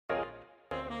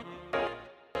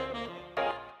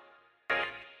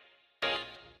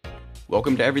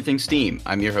Welcome to Everything STEAM.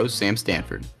 I'm your host, Sam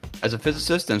Stanford. As a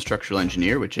physicist and structural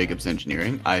engineer with Jacobs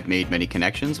Engineering, I've made many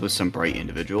connections with some bright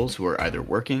individuals who are either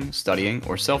working, studying,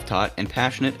 or self-taught and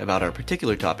passionate about our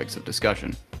particular topics of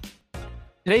discussion.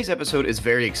 Today's episode is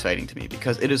very exciting to me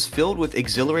because it is filled with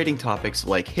exhilarating topics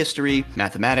like history,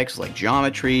 mathematics like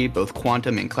geometry, both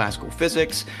quantum and classical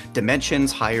physics,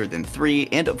 dimensions higher than 3,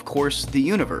 and of course, the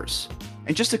universe.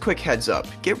 And just a quick heads up,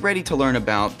 get ready to learn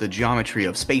about the geometry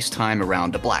of space-time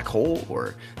around a black hole,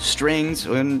 or strings,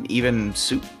 and even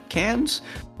soup cans?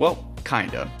 Well,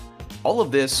 kinda. All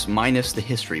of this, minus the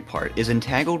history part, is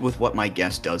entangled with what my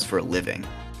guest does for a living.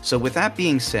 So with that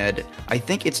being said, I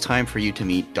think it's time for you to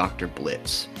meet Dr.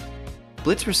 Blitz.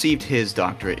 Blitz received his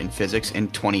doctorate in physics in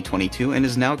 2022 and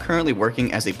is now currently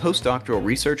working as a postdoctoral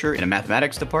researcher in a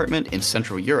mathematics department in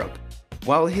Central Europe.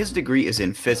 While his degree is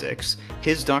in physics,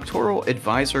 his doctoral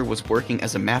advisor was working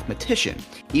as a mathematician,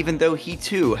 even though he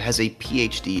too has a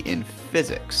PhD in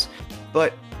physics.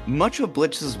 But much of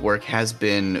Blitz's work has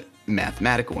been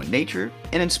mathematical in nature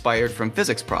and inspired from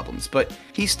physics problems, but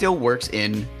he still works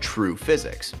in true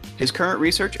physics. His current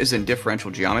research is in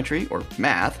differential geometry, or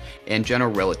math, and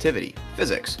general relativity,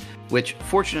 physics, which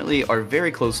fortunately are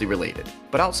very closely related.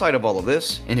 But outside of all of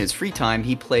this, in his free time,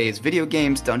 he plays video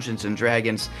games, Dungeons &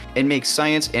 Dragons, and makes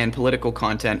science and political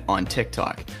content on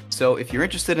TikTok. So if you're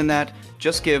interested in that,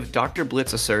 just give Dr.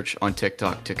 Blitz a search on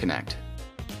TikTok to connect.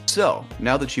 So,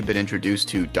 now that you've been introduced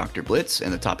to Dr. Blitz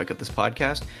and the topic of this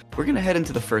podcast, we're going to head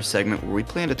into the first segment where we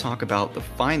plan to talk about the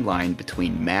fine line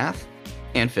between math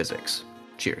and physics.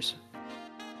 Cheers.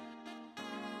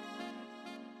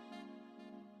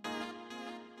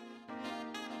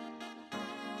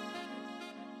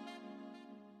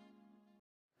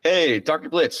 Hey, Dr.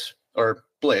 Blitz, or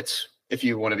Blitz, if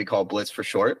you want to be called Blitz for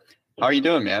short. How are you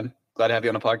doing, man? Glad to have you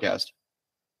on the podcast.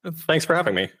 Thanks for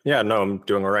having me. Yeah, no, I'm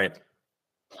doing all right.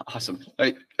 Awesome.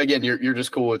 Again, you're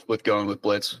just cool with going with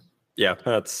Blitz. Yeah,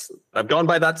 I've gone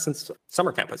by that since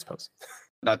summer camp, I suppose.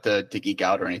 Not to geek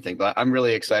out or anything, but I'm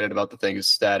really excited about the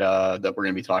things that we're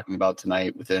going to be talking about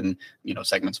tonight within,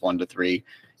 segments 1 to 3.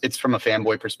 It's from a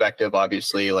fanboy perspective,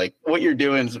 obviously. Like, what you're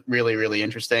doing is really, really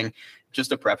interesting.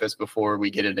 Just a preface before we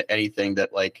get into anything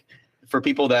that, like, for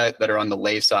people that are on the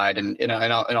lay side, and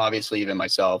obviously even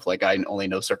myself, like, I only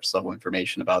know surface level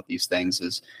information about these things,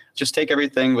 is just take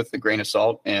everything with a grain of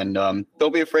salt, and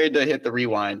don't be afraid to hit the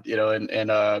rewind,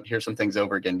 and hear some things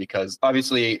over again, because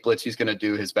obviously Blitz, he's going to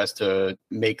do his best to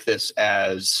make this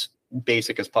as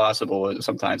basic as possible.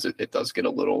 Sometimes it does get a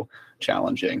little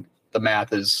challenging. The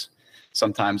math is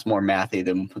sometimes more mathy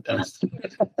than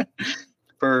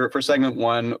For segment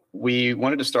 1, we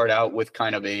wanted to start out with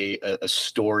kind of a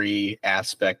story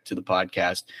aspect to the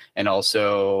podcast, and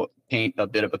also paint a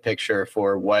bit of a picture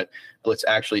for what Blitz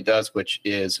actually does, which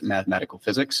is mathematical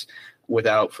physics.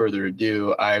 Without further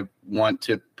ado, I want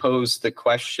to pose the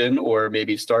question, or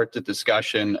maybe start the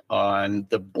discussion on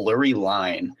the blurry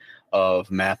line of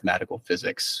mathematical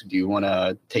physics. Do you want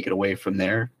to take it away from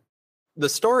there? The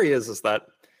story is that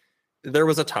there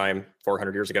was a time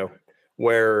 400 years ago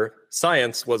where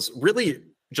science was really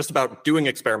just about doing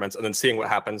experiments and then seeing what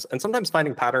happens, and sometimes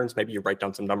finding patterns. Maybe you write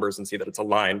down some numbers and see that it's a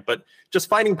line, but just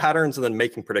finding patterns and then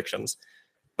making predictions.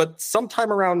 But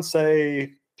sometime around,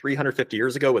 say, 350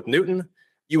 years ago with Newton,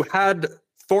 you had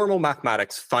formal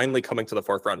mathematics finally coming to the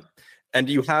forefront, and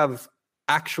you have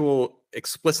actual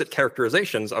explicit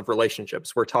characterizations of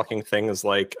relationships. We're talking things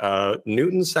like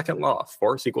Newton's second law,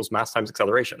 force equals mass times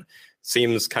acceleration.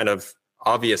 Seems kind of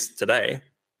obvious today,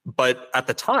 but at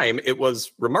the time, it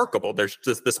was remarkable. There's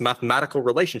just this mathematical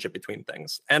relationship between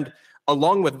things. And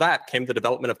along with that came the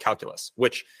development of calculus,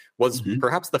 which was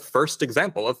perhaps the first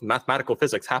example of mathematical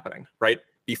physics happening, right?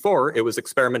 Before, it was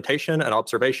experimentation and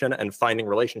observation and finding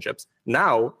relationships.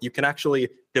 Now, you can actually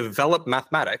develop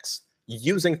mathematics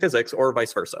using physics, or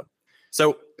vice versa.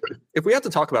 So if we have to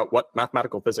talk about what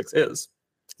mathematical physics is,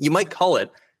 you might call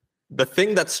it the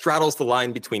thing that straddles the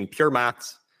line between pure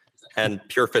maths and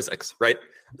pure physics, right?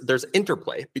 There's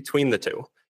interplay between the two.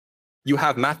 You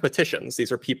have mathematicians.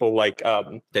 These are people like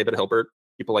David Hilbert,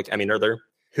 people like Emmy Noether,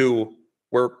 who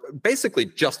were basically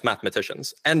just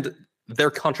mathematicians. And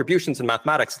their contributions in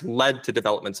mathematics led to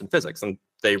developments in physics. And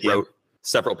they wrote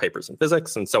several papers in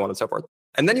physics and so on and so forth.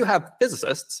 And then you have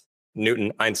physicists,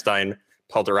 Newton, Einstein,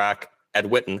 Paul Dirac, Ed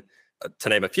Witten, to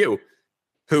name a few,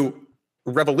 who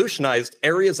revolutionized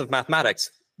areas of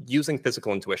mathematics using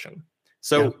physical intuition.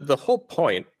 So the whole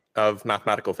point of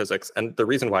mathematical physics, and the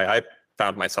reason why I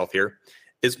found myself here,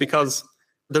 is because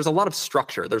there's a lot of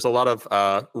structure. There's a lot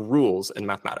of rules in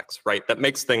mathematics, right? That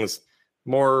makes things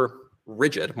more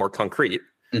rigid, more concrete.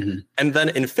 And then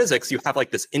in physics, you have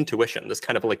like this intuition, this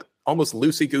kind of like almost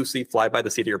loosey-goosey, fly by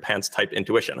the seat of your pants type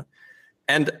intuition.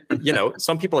 And,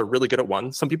 some people are really good at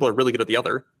one, some people are really good at the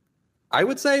other. I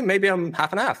would say maybe I'm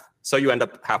half and half. So you end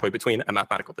up halfway between a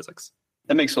mathematical physics.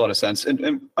 That makes a lot of sense.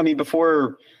 And I mean,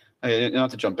 before,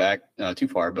 not to jump back too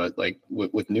far, but like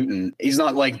with Newton, he's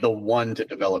not like the one to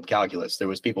develop calculus. There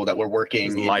was people that were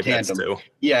working in tandem. Too.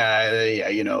 Yeah.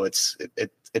 It's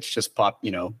just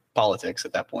politics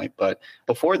at that point. But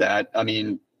before that, I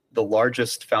mean, the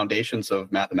largest foundations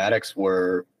of mathematics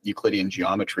were Euclidean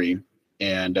geometry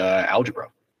and algebra,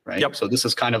 right? Yep. So this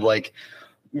is kind of like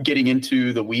getting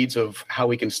into the weeds of how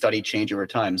we can study change over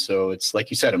time. So it's like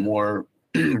you said, a more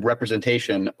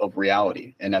representation of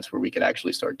reality, and that's where we could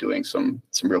actually start doing some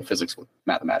real physics with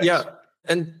mathematics. Yeah,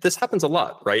 and this happens a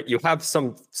lot, right? You have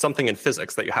something in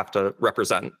physics that you have to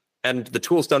represent, and the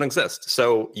tools don't exist.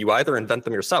 So you either invent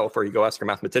them yourself, or you go ask your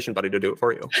mathematician buddy to do it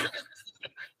for you.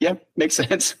 Yeah, makes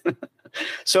sense.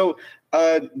 So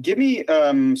give me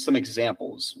some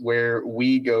examples where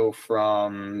we go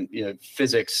from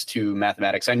physics to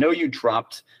mathematics. I know you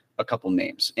dropped a couple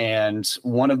names, and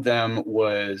one of them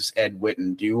was Ed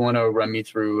Witten. Do you want to run me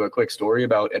through a quick story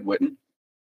about Ed Witten?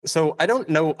 So I don't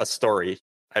know a story.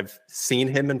 I've seen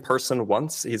him in person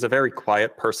once. He's a very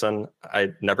quiet person.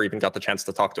 I never even got the chance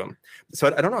to talk to him. So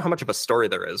I don't know how much of a story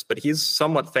there is, but he's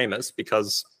somewhat famous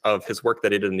because of his work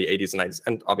that he did in the 80s and 90s.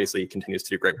 And obviously he continues to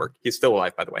do great work. He's still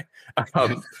alive, by the way.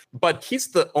 But he's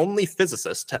the only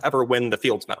physicist to ever win the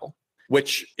Fields Medal,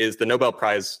 which is the Nobel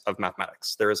Prize of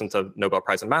mathematics. There isn't a Nobel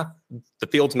Prize in math. The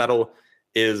Fields Medal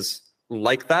is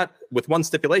like that with one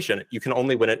stipulation. You can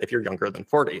only win it if you're younger than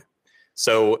 40.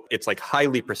 So it's like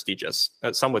highly prestigious.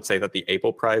 Some would say that the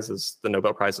Abel Prize is the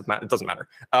Nobel Prize of math. It doesn't matter.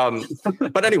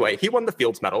 But anyway, he won the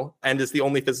Fields Medal and is the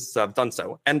only physicist to have done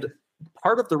so. And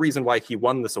part of the reason why he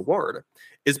won this award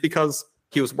is because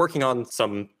he was working on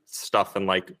some stuff in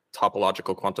like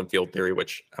topological quantum field theory,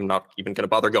 which I'm not even going to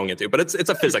bother going into, but it's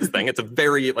a physics thing. It's a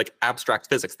very like abstract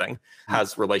physics thing,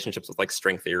 has relationships with like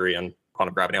string theory and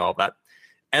quantum gravity and all of that.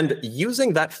 And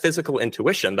using that physical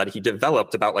intuition that he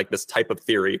developed about like this type of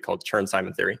theory called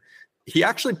Chern-Simons theory, he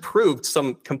actually proved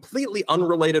some completely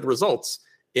unrelated results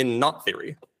in knot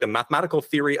theory, the mathematical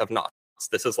theory of knots.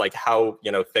 This is like how,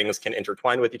 things can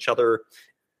intertwine with each other.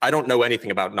 I don't know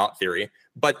anything about knot theory,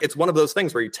 but it's one of those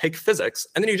things where you take physics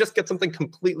and then you just get something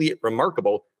completely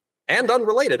remarkable and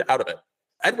unrelated out of it.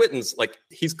 Ed Witten's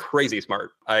he's crazy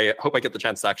smart. I hope I get the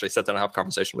chance to actually sit down and have a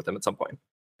conversation with him at some point.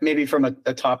 Maybe from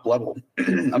a top level.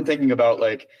 I'm thinking about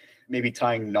maybe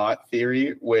tying knot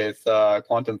theory with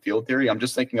quantum field theory. I'm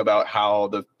just thinking about how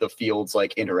the fields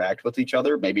interact with each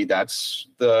other. Maybe that's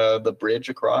the bridge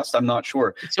across. I'm not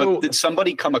sure. So but did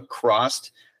somebody come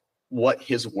across what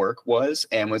his work was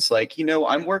and was like,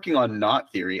 I'm working on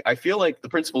knot theory. I feel like the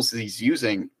principles that he's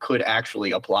using could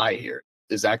actually apply here.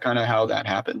 Is that kind of how that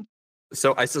happened?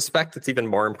 So I suspect it's even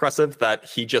more impressive that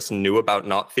he just knew about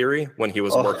knot theory when he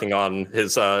was working on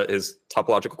his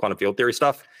topological quantum field theory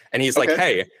stuff. And he's like,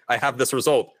 hey, I have this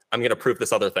result. I'm going to prove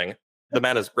this other thing. The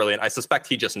man is brilliant. I suspect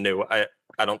he just knew. I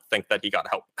don't think that he got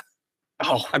help.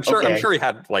 I'm sure he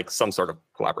had some sort of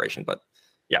collaboration, but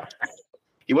yeah.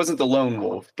 He wasn't the lone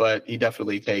wolf, but he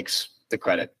definitely takes the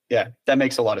credit. Yeah, that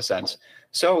makes a lot of sense.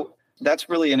 So that's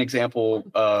really an example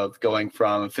of going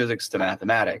from physics to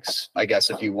mathematics, I guess,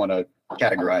 if you want to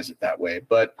categorize it that way.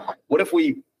 But what if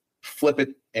we flip it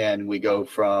and we go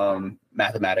from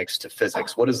mathematics to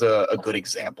physics? What is a good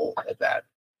example of that?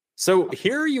 So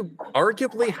here you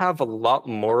arguably have a lot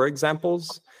more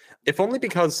examples, if only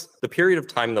because the period of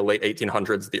time in the late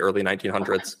 1800s, the early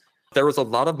 1900s, there was a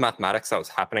lot of mathematics that was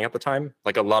happening at the time,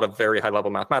 like a lot of very high level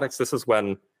mathematics. This is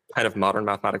when kind of modern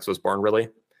mathematics was born, really.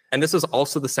 And this is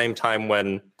also the same time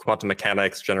when quantum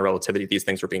mechanics, general relativity, these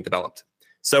things were being developed.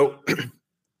 So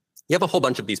you have a whole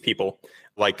bunch of these people,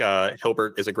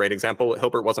 Hilbert is a great example.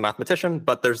 Hilbert was a mathematician,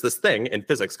 but there's this thing in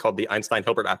physics called the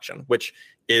Einstein-Hilbert action, which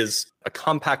is a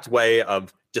compact way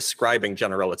of describing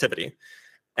general relativity.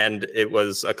 And it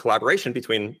was a collaboration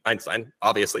between Einstein,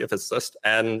 obviously a physicist,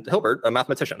 and Hilbert, a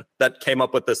mathematician, that came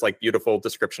up with this beautiful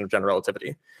description of general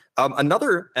relativity.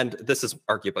 Another, and this is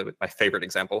arguably my favorite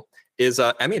example, is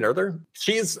Emmy Noether.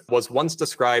 She was once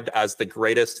described as the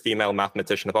greatest female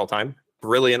mathematician of all time.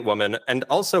 Brilliant woman, and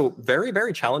also very,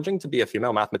 very challenging to be a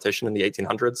female mathematician in the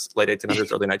 1800s, late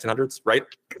 1800s, early 1900s, right?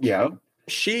 Yeah.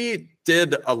 She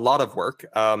did a lot of work.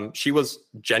 She was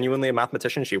genuinely a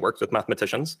mathematician. She worked with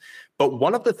mathematicians. But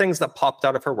one of the things that popped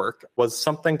out of her work was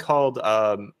something called,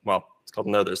 it's called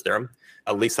Noether's theorem.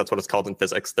 At least that's what it's called in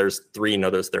physics. There's 3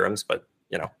 Noether's theorems, but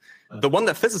the one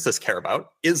that physicists care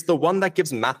about is the one that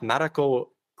gives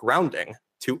mathematical grounding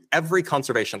to every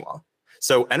conservation law.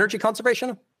 So energy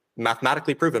conservation,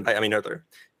 mathematically proven by Emmy Noether.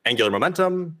 Angular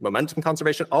momentum, momentum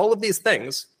conservation, all of these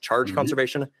things, charge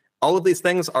conservation, all of these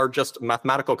things are just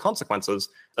mathematical consequences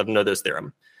of Noether's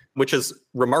theorem, which is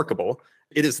remarkable.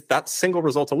 It is that single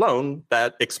result alone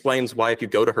that explains why if you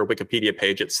go to her Wikipedia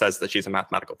page, it says that she's a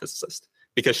mathematical physicist,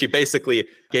 because she basically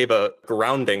gave a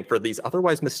grounding for these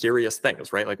otherwise mysterious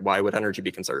things, right? Like, why would energy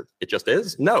be conserved? It just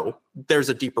is? No, there's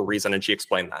a deeper reason, and she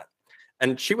explained that.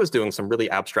 And she was doing some really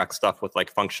abstract stuff with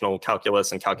like functional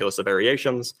calculus and calculus of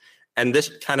variations. And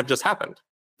this kind of just happened.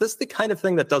 This is the kind of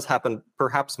thing that does happen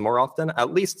perhaps more often,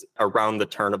 at least around the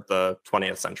turn of the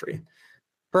 20th century.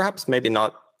 Perhaps maybe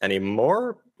not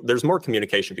anymore. There's more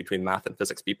communication between math and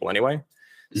physics people anyway.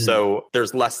 So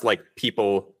there's less like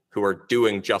people who are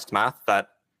doing just math that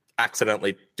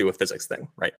accidentally do a physics thing,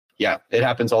 right? Yeah, it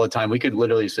happens all the time. We could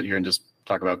literally sit here and just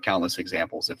talk about countless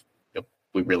examples if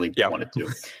we really wanted to.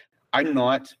 I'm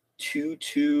not too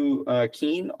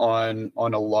keen on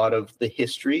a lot of the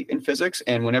history in physics.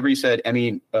 And whenever you said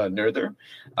Emmy Noether,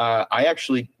 I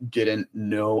actually didn't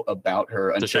know about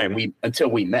her until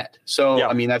we met. So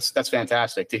I mean, that's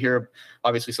fantastic to hear.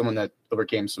 Obviously, someone that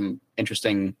overcame some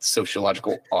interesting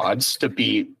sociological odds to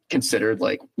be considered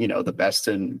like, you know, the best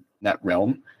in that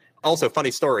realm. Also, funny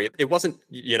story. It wasn't,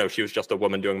 you know, she was just a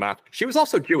woman doing math. She was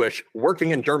also Jewish, working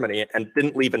in Germany, and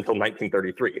didn't leave until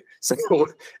 1933. So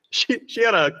she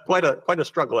had quite a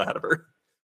struggle ahead of her.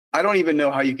 I don't even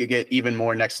know how you could get even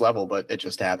more next level, but it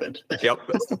just happened. Yep.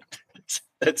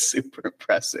 That's super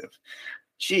impressive.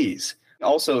 Jeez.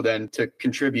 Also, then to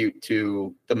contribute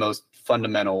to the most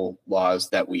fundamental laws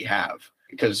that we have,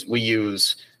 because we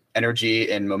use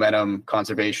energy and momentum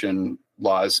conservation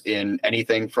laws in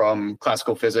anything from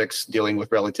classical physics dealing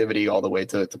with relativity all the way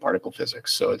to particle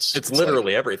physics. So it's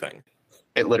literally like, everything.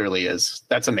 It literally is.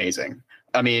 That's amazing.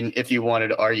 I mean, if you wanted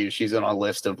to argue, she's on a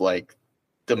list of like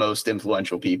the most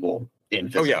influential people in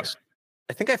physics. Oh yeah.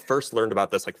 I think I first learned about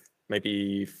this like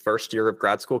maybe first year of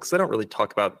grad school, because I don't really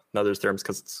talk about Noether's theorems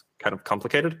because it's kind of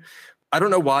complicated. I don't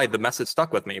know why the message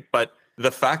stuck with me, but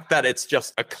the fact that it's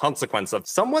just a consequence of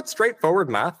somewhat straightforward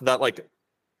math that like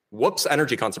whoops,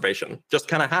 energy conservation just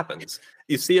kind of happens.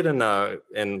 You see it in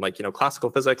like, you know, classical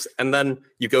physics, and then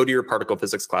you go to your particle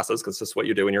physics classes, because this is what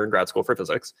you do when you're in grad school for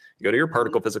physics. You go to your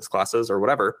particle physics classes or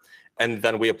whatever, and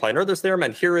then we apply Noether's theorem,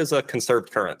 and here is a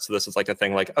conserved current. So this is like a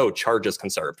thing like, oh, charge is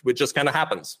conserved, which just kind of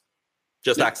happens,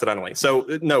 just accidentally. So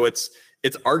no, it's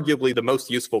arguably the most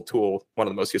useful tool, one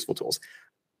of the most useful tools.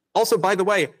 Also, by the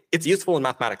way, it's useful in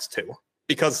mathematics too,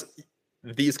 because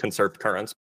these conserved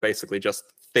currents, basically just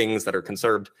things that are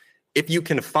conserved, if you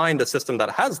can find a system that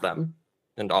has them,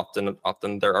 and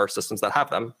often there are systems that have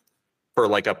them for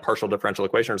like a partial differential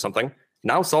equation or something,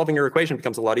 now solving your equation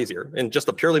becomes a lot easier. In just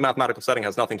a purely mathematical setting,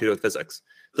 has nothing to do with physics.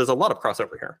 There's a lot of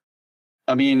crossover here.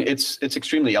 I mean, it's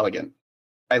extremely elegant.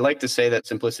 I like to say that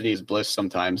simplicity is bliss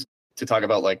sometimes, to talk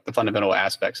about like the fundamental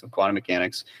aspects of quantum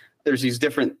mechanics. There's these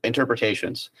different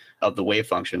interpretations of the wave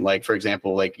function. Like, for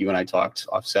example, like you and I talked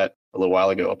offset a little while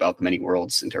ago about the many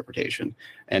worlds interpretation.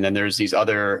 And then there's these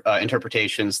other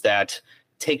interpretations that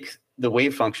take the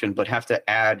wave function, but have to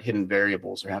add hidden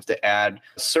variables or have to add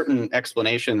certain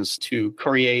explanations to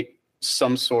create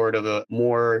some sort of a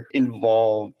more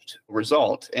involved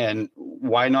result. And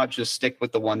why not just stick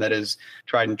with the one that is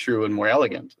tried and true and more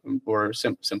elegant or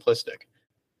simplistic?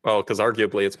 Well, because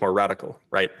arguably it's more radical,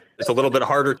 right? It's a little bit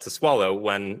harder to swallow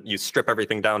when you strip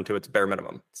everything down to its bare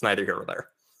minimum. It's neither here nor there.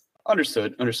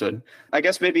 Understood. I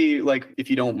guess maybe, like, if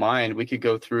you don't mind, we could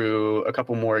go through a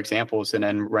couple more examples and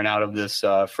then run out of this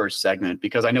first segment,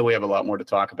 because I know we have a lot more to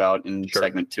talk about in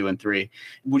segment 2 and 3.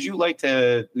 Would you like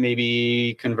to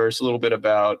maybe converse a little bit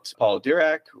about Paul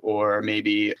Dirac, or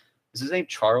maybe, is his name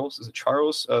Charles? Is it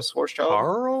Charles Schwarzschild?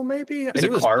 Carl, maybe? Is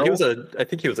it Carl? I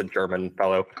think he was a German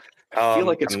fellow. I feel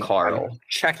like it's Carl. I'm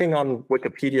checking on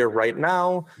Wikipedia right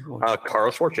now.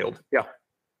 Carl Schwarzschild. Yeah.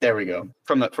 There we go.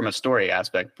 From a story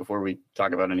aspect, before we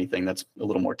talk about anything that's a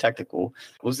little more technical,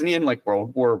 wasn't he in like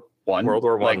World War I? World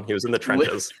War I. Like, he was in the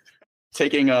trenches.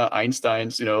 Taking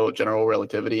Einstein's, general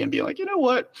relativity and being like, you know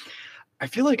what? I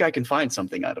feel like I can find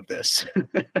something out of this.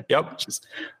 Yep.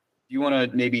 You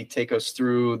want to maybe take us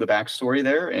through the backstory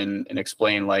there and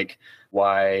explain like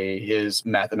why his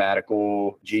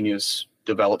mathematical genius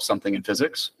developed something in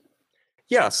physics?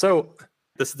 Yeah. So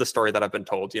this is the story that I've been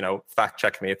told, fact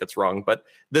check me if it's wrong. But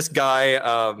this guy,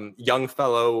 young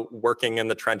fellow working in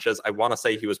the trenches, I want to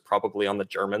say he was probably on the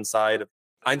German side.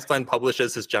 Einstein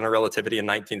publishes his general relativity in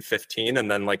 1915, and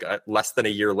then less than a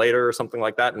year later or something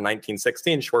like that, in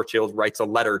 1916, Schwarzschild writes a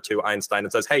letter to Einstein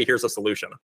and says, hey, here's a solution.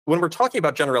 When we're talking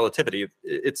about general relativity,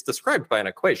 it's described by an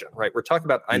equation, right? We're talking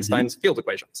about Einstein's field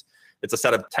equations. It's a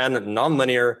set of 10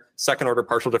 nonlinear second-order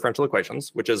partial differential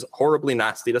equations, which is horribly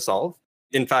nasty to solve.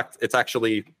 In fact, it's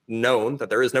actually known that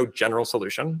there is no general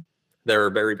solution. There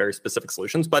are very, very specific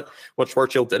solutions. But what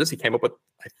Schwarzschild did is he came up with,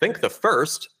 I think, the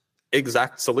first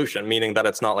exact solution, meaning that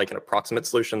it's not like an approximate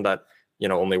solution that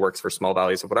only works for small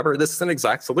values of whatever. This is an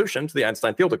exact solution to the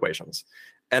Einstein field equations.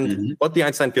 And what the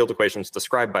Einstein field equations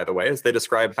describe, by the way, is they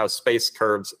describe how space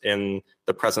curves in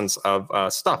the presence of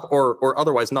stuff or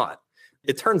otherwise not.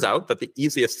 It turns out that the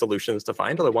easiest solutions to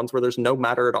find are the ones where there's no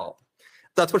matter at all.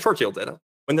 That's what Schwarzschild did.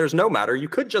 When there's no matter, you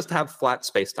could just have flat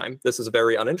space-time. This is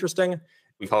very uninteresting.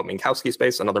 We call it Minkowski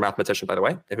space, another mathematician, by the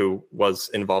way, who was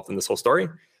involved in this whole story.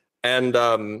 And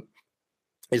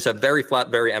you just have very flat,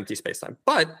 very empty space-time.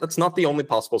 But that's not the only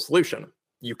possible solution.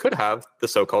 You could have the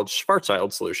so-called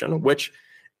Schwarzschild solution, which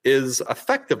is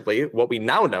effectively what we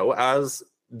now know as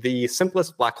the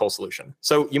simplest black hole solution.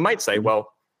 So you might say,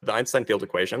 well, the Einstein field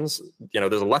equations,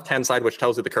 there's a left-hand side which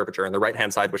tells you the curvature and the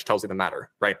right-hand side which tells you the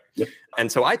matter, right? Yep.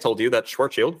 And so I told you that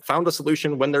Schwarzschild found a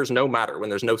solution when there's no matter, when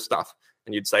there's no stuff.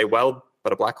 And you'd say, well,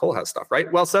 but a black hole has stuff,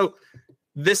 right? Well, so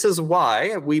this is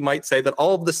why we might say that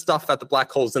all of the stuff at the black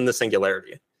hole is in the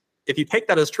singularity. If you take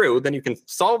that as true, then you can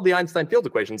solve the Einstein field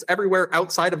equations everywhere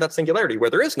outside of that singularity where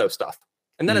there is no stuff.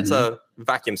 And then it's a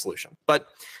vacuum solution. But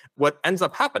what ends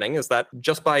up happening is that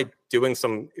just by doing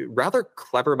some rather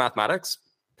clever mathematics,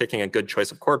 picking a good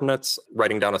choice of coordinates,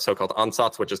 writing down a so-called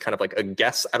ansatz, which is kind of like a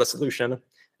guess at a solution,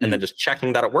 and then just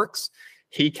checking that it works,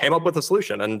 he came up with a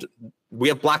solution. And we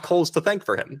have black holes to thank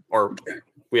for him, or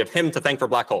we have him to thank for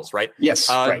black holes, right? Yes.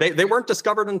 Right. They weren't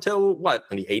discovered until,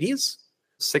 in the 80s?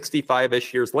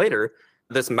 65-ish years later,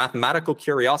 this mathematical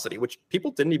curiosity, which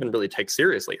people didn't even really take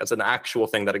seriously as an actual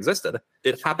thing that existed,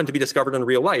 it happened to be discovered in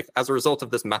real life as a result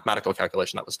of this mathematical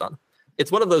calculation that was done.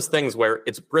 It's one of those things where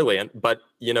it's brilliant, but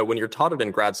when you're taught it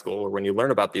in grad school or when you learn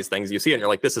about these things, you see it and you're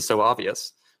like, this is so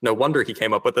obvious. No wonder he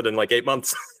came up with it in 8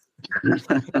 months.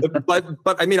 but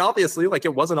I mean, obviously,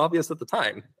 it wasn't obvious at the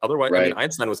time. Otherwise, right.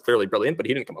 Einstein was clearly brilliant, but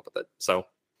he didn't come up with it. So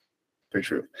very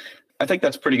true. I think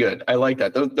that's pretty good. I like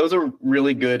that. Those are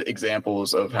really good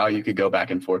examples of how you could go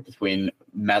back and forth between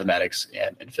mathematics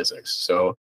and physics.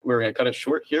 So we're going to cut it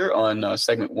short here on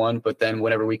segment 1, but then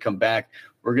whenever we come back,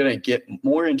 we're going to get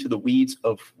more into the weeds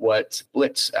of what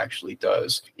Blitz actually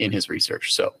does in his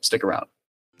research. So stick around.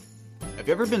 Have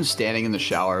you ever been standing in the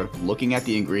shower, looking at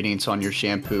the ingredients on your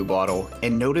shampoo bottle,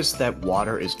 and noticed that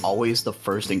water is always the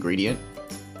first ingredient?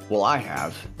 Well, I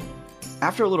have.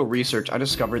 After a little research, I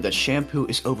discovered that shampoo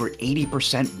is over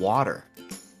 80% water,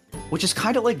 which is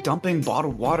kind of like dumping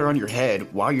bottled water on your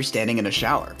head while you're standing in a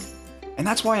shower. And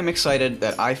that's why I'm excited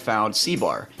that I found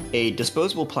Seabar, a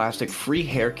disposable plastic free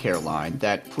hair care line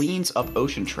that cleans up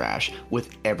ocean trash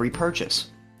with every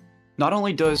purchase. Not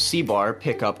only does Seabar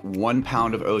pick up 1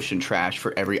 pound of ocean trash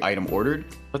for every item ordered,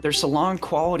 but their salon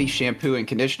quality shampoo and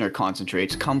conditioner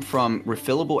concentrates come from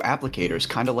refillable applicators,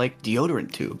 kind of like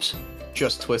deodorant tubes.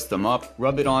 Just twist them up,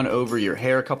 rub it on over your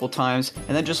hair a couple times,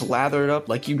 and then just lather it up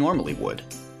like you normally would.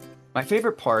 My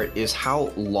favorite part is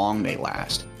how long they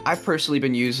last. I've personally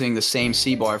been using the same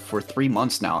Seabar for 3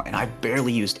 months now, and I've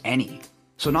barely used any.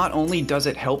 So not only does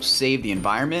it help save the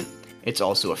environment, it's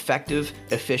also effective,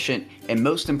 efficient, and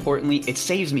most importantly, it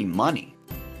saves me money.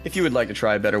 If you would like to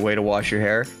try a better way to wash your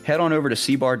hair, head on over to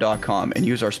seabar.com and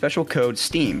use our special code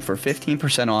STEAM for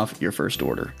 15% off your first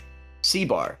order.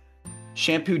 Seabar.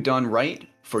 Shampoo done right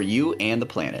for you and the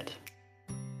planet.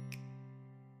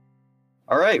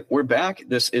 All right, we're back.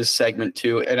 This is segment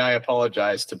 2, and I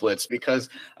apologize to Blitz because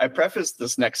I prefaced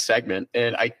this next segment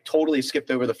and I totally skipped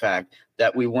over the fact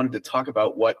that we wanted to talk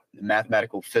about what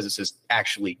mathematical physicists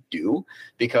actually do,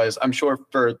 because I'm sure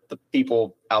for the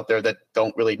people out there that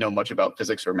don't really know much about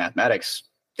physics or mathematics,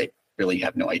 they really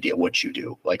have no idea what you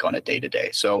do, on a day-to-day.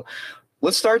 So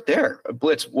let's start there.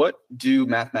 Blitz, what do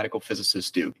mathematical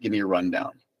physicists do? Give me a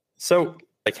rundown. So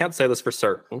I can't say this for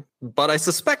certain, but I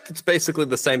suspect it's basically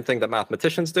the same thing that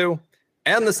mathematicians do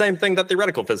and the same thing that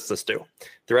theoretical physicists do.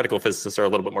 Theoretical physicists are a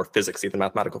little bit more physicsy than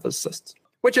mathematical physicists,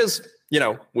 which is,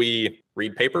 we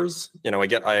read papers.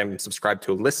 I am subscribed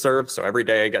to a listserv. So every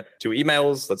day I get 2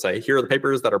 emails that say, here are the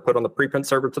papers that are put on the preprint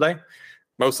server today.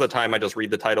 Most of the time I just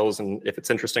read the titles, and if it's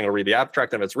interesting, I'll read the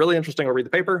abstract. And if it's really interesting, I'll read the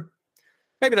paper.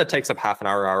 Maybe that takes up half an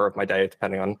hour of my day,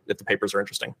 depending on if the papers are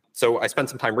interesting. So I spend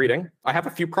some time reading. I have a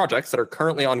few projects that are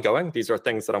currently ongoing. These are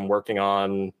things that I'm working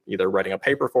on, either writing a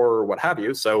paper for or what have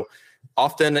you. So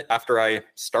Often after I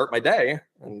start my day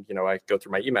and, I go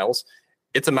through my emails,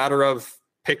 it's a matter of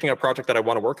picking a project that I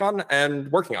want to work on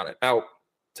and working on it. Now,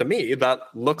 to me, that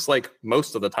looks like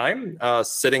most of the time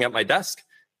sitting at my desk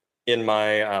in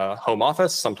my home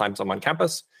office. Sometimes I'm on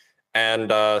campus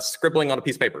and scribbling on a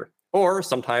piece of paper, or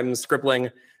sometimes scribbling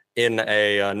in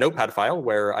a notepad file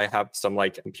where I have some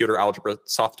like computer algebra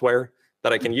software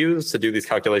that I can use to do these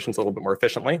calculations a little bit more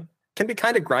efficiently. Can be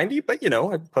kind of grindy, but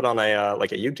I put on a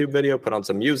YouTube video, put on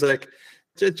some music.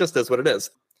 It just is what it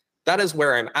is. That is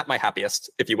where I'm at my happiest,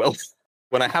 if you will.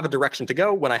 When I have a direction to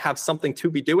go, when I have something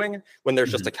to be doing, when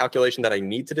there's just a calculation that I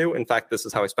need to do. In fact, this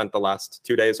is how I spent the last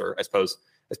 2 days, or I suppose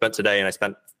I spent today and I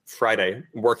spent Friday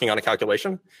working on a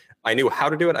calculation. I knew how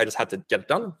to do it. I just had to get it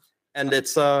done. And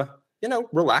it's,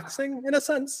 relaxing in a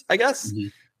sense, I guess,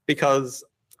 because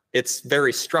it's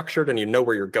very structured and you know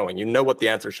where you're going. You know what the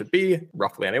answer should be,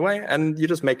 roughly anyway, and you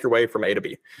just make your way from A to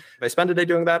B. If I spend a day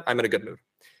doing that, I'm in a good mood.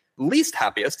 Least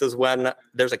happiest is when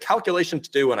there's a calculation to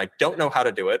do and I don't know how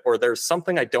to do it, or there's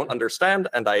something I don't understand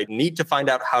and I need to find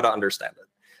out how to understand it.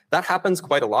 That happens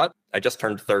quite a lot. I just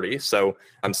turned 30, so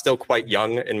I'm still quite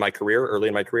young in my career, early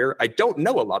in my career. I don't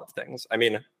know a lot of things. I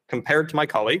mean, compared to my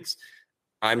colleagues,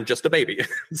 I'm just a baby.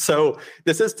 So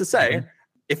this is to say,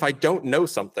 if I don't know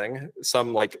something,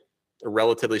 some like a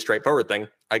relatively straightforward thing,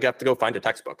 I have to go find a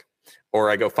textbook, or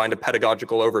I go find a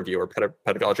pedagogical overview or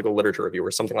pedagogical literature review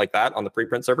or something like that on the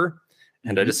preprint server.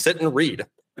 And I just sit and read.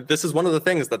 This is one of the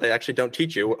things that they actually don't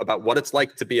teach you about what it's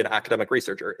like to be an academic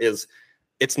researcher is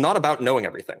it's not about knowing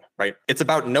everything, right? It's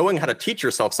about knowing how to teach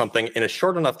yourself something in a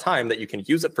short enough time that you can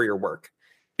use it for your work.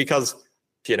 Because,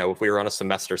 if we were on a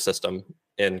semester system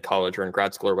in college or in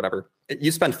grad school or whatever,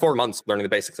 you spend 4 months learning the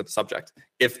basics of the subject.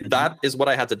 If that is what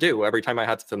I had to do every time I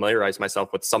had to familiarize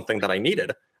myself with something that I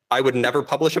needed, I would never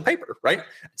publish a paper, right?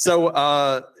 So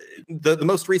the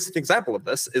most recent example of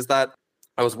this is that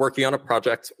I was working on a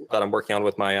project that I'm working on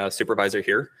with my supervisor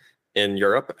here in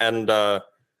Europe, and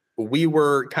we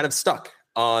were kind of stuck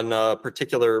on a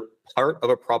particular part of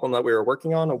a problem that we were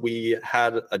working on. We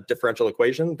had a differential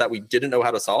equation that we didn't know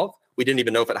how to solve. We didn't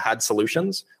even know if it had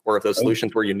solutions or if those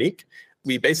solutions were unique.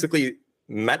 We basically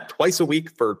met twice a week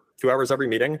for 2 hours every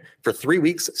meeting for 3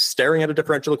 weeks, staring at a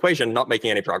differential equation, not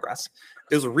making any progress.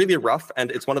 It was really rough.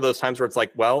 And it's one of those times where it's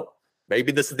like, well,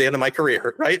 maybe this is the end of my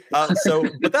career, right? But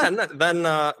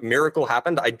then miracle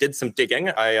happened. I did some digging.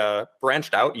 I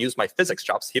branched out, used my physics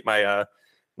chops.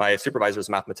 My supervisor's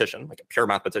a mathematician, like a pure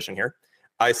mathematician here.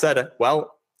 I said,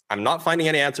 well, I'm not finding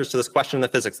any answers to this question in the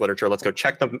physics literature. Let's go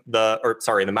check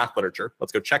the math literature.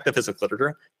 Let's go check the physics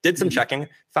literature. Did some checking,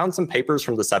 found some papers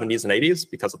from the 70s and 80s,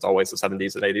 because it's always the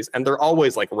 70s and 80s. And they're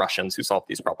always like Russians who solve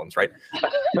these problems, right?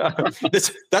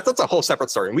 That's a whole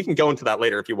separate story. And we can go into that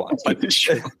later if you want.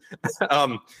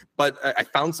 But I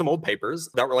found some old papers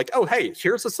that were like, oh, hey,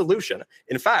 here's a solution.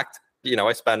 In fact,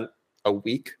 I spent a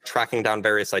week tracking down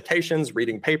various citations,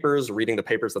 reading the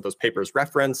papers that those papers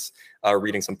reference,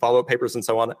 reading some follow-up papers and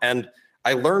so on. And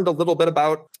I learned a little bit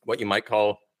about what you might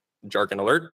call, jargon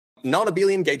alert,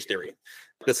 non-abelian gauge theory.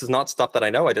 This is not stuff that I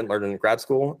know. I didn't learn it in grad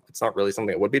school. It's not really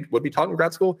something that would be taught in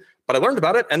grad school, but I learned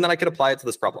about it and then I could apply it to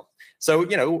this problem. So,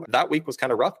 that week was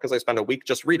kind of rough because I spent a week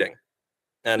just reading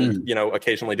and,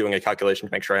 occasionally doing a calculation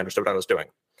to make sure I understood what I was doing.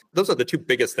 Those are the two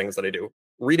biggest things that I do,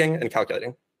 reading and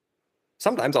calculating.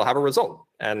 Sometimes I'll have a result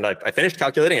and I finished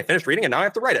calculating, I finished reading, and now I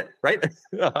have to write it, right?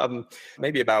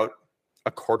 Maybe about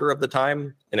a quarter of the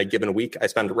time in a given week I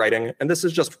spend writing, and this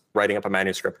is just writing up a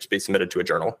manuscript to be submitted to a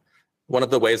journal. One of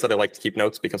the ways that I like to keep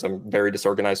notes, because I'm very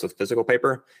disorganized with physical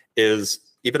paper, is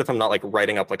even if I'm not like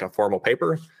writing up like a formal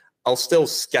paper, I'll still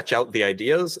sketch out the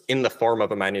ideas in the form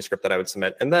of a manuscript that I would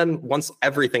submit. And then once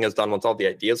everything is done, once all the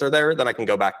ideas are there, then I can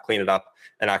go back, clean it up,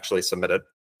 and actually submit it.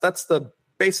 That's the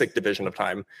basic division of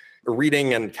time.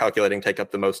 Reading and calculating take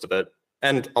up the most of it.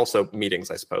 And also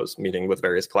meetings, I suppose, meeting with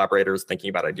various collaborators, thinking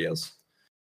about ideas.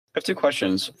 I have two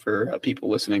questions for people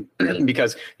listening,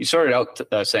 because you started out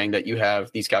saying that you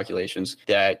have these calculations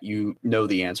that you know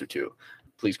the answer to.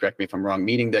 Please correct me if I'm wrong,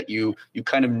 meaning that you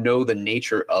kind of know the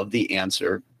nature of the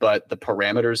answer, but the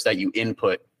parameters that you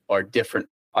input are different.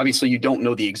 Obviously, you don't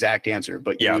know the exact answer,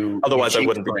 but otherwise I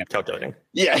wouldn't be calculating.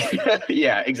 Yeah,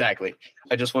 yeah, exactly.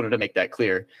 I just wanted to make that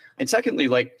clear. And secondly,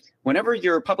 like whenever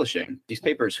you're publishing these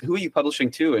papers, who are you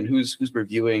publishing to and who's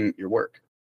reviewing your work?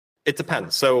 It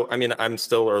depends. So, I mean, I'm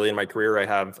still early in my career. I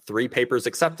have 3 papers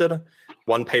accepted,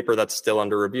 1 paper that's still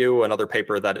under review, another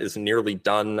paper that is nearly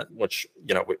done, which,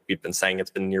 we've been saying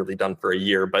it's been nearly done for a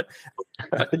year, but,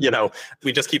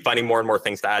 we just keep finding more and more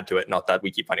things to add to it. Not that we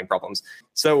keep finding problems.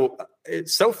 So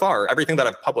far, everything that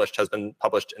I've published has been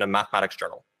published in a mathematics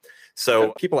journal.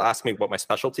 So people ask me what my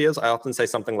specialty is. I often say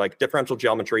something like differential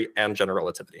geometry and general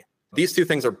relativity. These two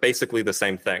things are basically the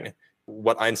same thing.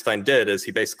 What Einstein did is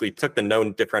he basically took the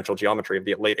known differential geometry of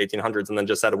the late 1800s and then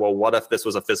just said, well, what if this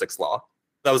was a physics law?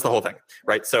 That was the whole thing,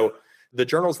 right? So the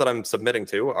journals that I'm submitting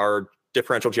to are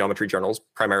differential geometry journals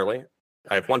primarily.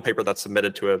 I have one paper that's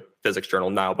submitted to a physics journal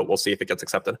now, but we'll see if it gets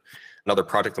accepted. Another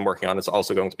project I'm working on is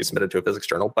also going to be submitted to a physics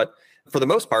journal. But for the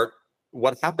most part,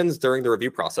 what happens during the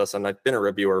review process, and I've been a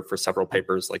reviewer for several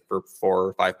papers, like for 4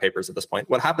 or 5 papers at this point,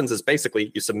 what happens is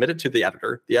basically you submit it to the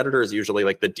editor. The editor is usually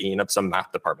like the dean of some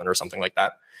math department or something like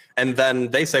that. And then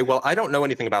they say, well, I don't know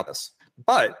anything about this,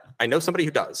 but I know somebody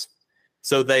who does.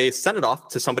 So they send it off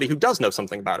to somebody who does know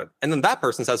something about it. And then that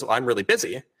person says, well, I'm really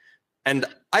busy. And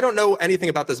I don't know anything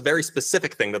about this very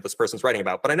specific thing that this person's writing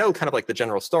about, but I know kind of like the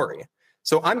general story.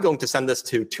 So I'm going to send this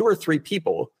to 2 or 3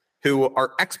 people who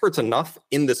are experts enough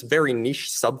in this very niche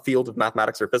subfield of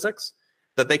mathematics or physics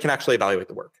that they can actually evaluate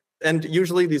the work. And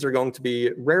usually these are going to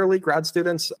be rarely grad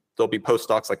students. There'll be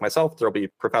postdocs like myself. There'll be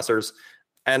professors.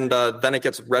 And then it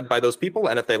gets read by those people.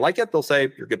 And if they like it, they'll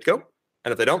say, you're good to go.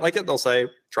 And if they don't like it, they'll say,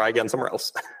 try again somewhere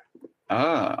else.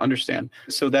 Understand.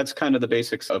 So that's kind of the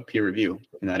basics of peer review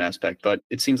in that aspect, but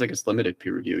it seems like it's limited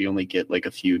peer review. You only get like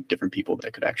a few different people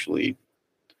that could actually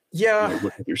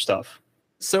look at your stuff.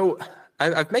 So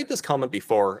I've made this comment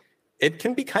before. It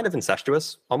can be kind of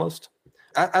incestuous almost.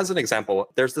 As an example,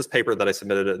 there's this paper that I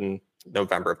submitted in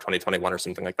November of 2021 or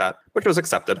something like that, which was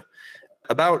accepted.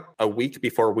 About a week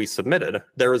before we submitted,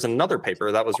 there was another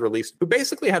paper that was released who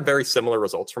basically had very similar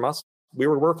results from us. We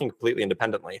were working completely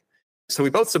independently. So we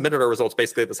both submitted our results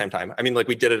basically at the same time. I mean, like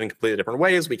we did it in completely different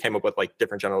ways. We came up with like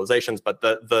different generalizations, but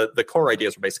the core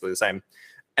ideas were basically the same.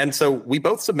 And so we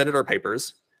both submitted our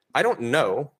papers. I don't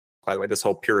know, by the way, this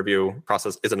whole peer review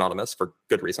process is anonymous for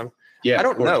good reason. Yeah, I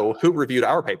don't know who reviewed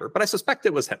our paper, but I suspect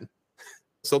it was him.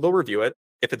 So they'll review it.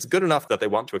 If it's good enough that they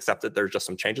want to accept it, there's just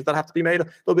some changes that have to be made.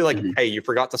 They'll be like, hey, you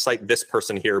forgot to cite this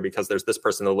person here because there's this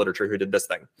person in the literature who did this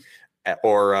thing.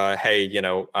 Or, hey,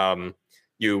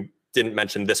 you didn't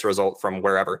mention this result from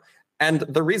wherever. And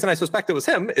the reason I suspect it was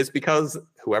him is because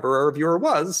whoever our reviewer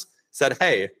was said,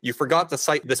 hey, you forgot to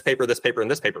cite this paper,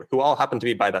 and this paper, who all happen to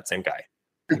be by that same guy,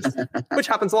 which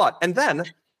happens a lot. And then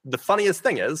the funniest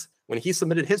thing is when he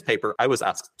submitted his paper, I was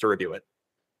asked to review it.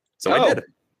 So I did.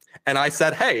 And I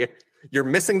said, hey, you're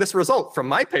missing this result from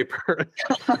my paper.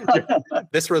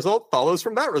 This result follows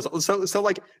from that result. So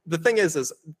like the thing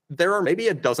is there are maybe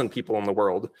a dozen people in the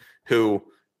world who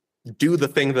do the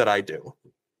thing that I do.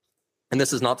 And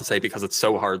this is not to say because it's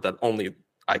so hard that only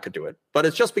I could do it, but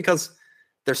it's just because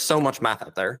there's so much math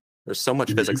out there. There's so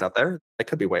much physics out there. I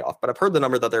could be way off, but I've heard the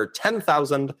number that there are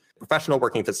 10,000 professional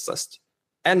working physicists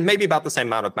and maybe about the same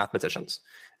amount of mathematicians.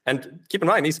 And keep in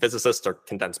mind, these physicists are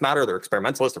condensed matter, they're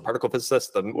experimentalists, they're particle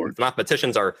physicists. The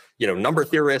mathematicians are, number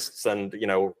theorists and,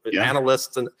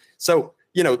 analysts. And so,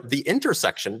 the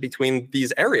intersection between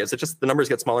these areas, the numbers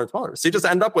get smaller and smaller. So you just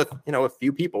end up with, a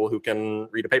few people who can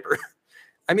read a paper.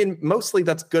 I mean, mostly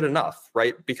that's good enough,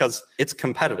 right? Because it's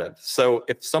competitive. So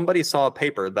if somebody saw a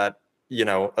paper that,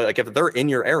 like if they're in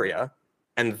your area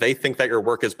and they think that your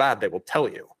work is bad, they will tell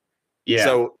you. Yeah.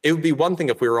 So it would be one thing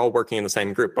if we were all working in the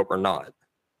same group, but we're not.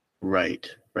 Right.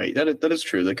 That is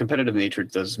true. The competitive nature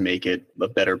does make it a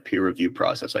better peer review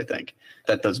process, I think.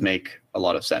 That does make a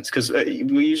lot of sense because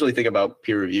we usually think about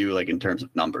peer review like in terms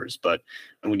of numbers, but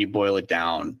when you boil it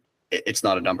down, it's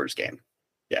not a numbers game.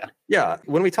 Yeah. Yeah.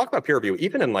 When we talk about peer review,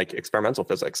 even in like experimental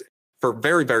physics, for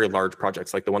very, very large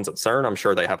projects like the ones at CERN, I'm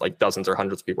sure they have like dozens or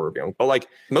hundreds of people reviewing. But like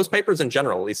most papers in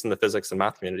general, at least in the physics and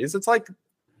math communities, it's like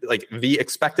the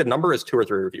expected number is 2 or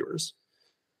 3 reviewers.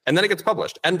 And then it gets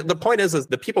published. And the point is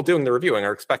the people doing the reviewing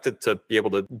are expected to be able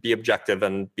to be objective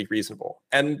and be reasonable.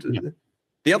 And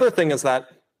the other thing is that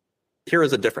here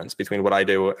is a difference between what I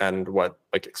do and what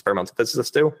like experimental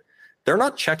physicists do. They're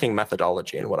not checking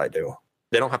methodology in what I do.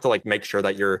 They don't have to like make sure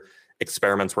that your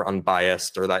experiments were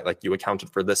unbiased or that like you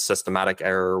accounted for this systematic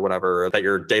error or whatever, or that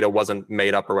your data wasn't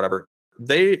made up or whatever.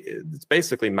 It's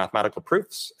basically mathematical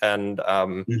proofs and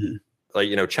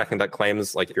like, checking that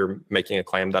claims, like if you're making a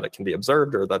claim that it can be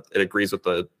observed or that it agrees with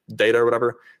the data or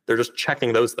whatever, they're just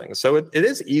checking those things. So it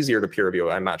is easier to peer review,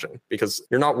 I imagine, because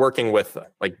you're not working with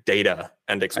like data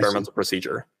and experimental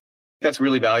procedure. That's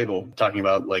really valuable, talking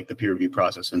about like the peer review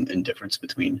process and difference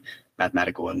between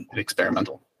mathematical and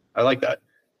experimental. I like that.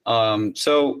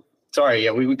 So sorry,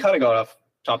 we kind of got off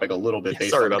topic a little bit.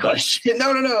 Sorry about that.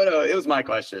 No. It was my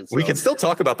question. So. We can still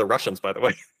talk about the Russians, by the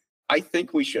way. I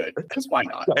think we should, because why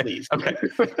not? Please. Okay.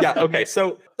 Yeah. Okay.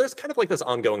 So there's kind of like this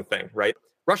ongoing thing, right?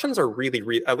 Russians are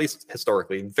really, at least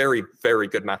historically, very, very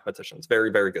good mathematicians, very,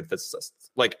 very good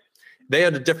physicists. Like they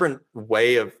had a different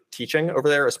way of teaching over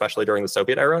there, especially during the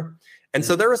Soviet era. And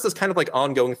so there was this kind of like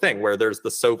ongoing thing where there's the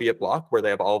Soviet bloc where they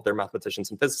have all of their mathematicians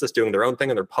and physicists doing their own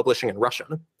thing and they're publishing in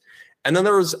Russian. And then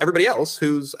there was everybody else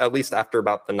who's, at least after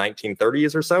about the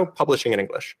 1930s or so, publishing in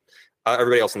English.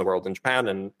 Everybody else in the world, in Japan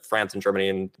and France and Germany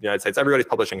and the United States, everybody's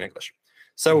publishing in English.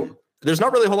 So there's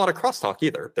not really a whole lot of crosstalk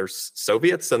either. There's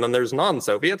Soviets and then there's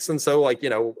non-Soviets. And so like,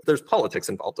 there's politics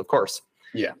involved, of course.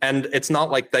 Yeah. And it's not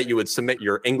like that you would submit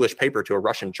your English paper to a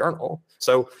Russian journal.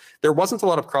 So there wasn't a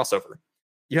lot of crossover.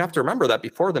 You have to remember that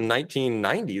before the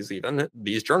 1990s, even,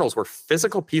 these journals were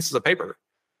physical pieces of paper.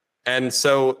 And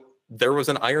so there was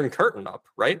an iron curtain up,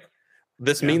 right?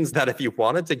 This means that if you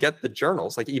wanted to get the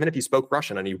journals, like even if you spoke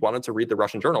Russian and you wanted to read the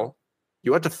Russian journal,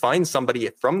 you had to find somebody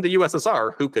from the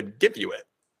USSR who could give you it.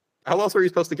 How else were you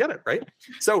supposed to get it, right?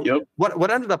 So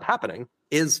what ended up happening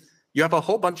is you have a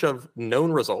whole bunch of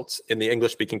known results in the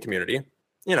English-speaking community.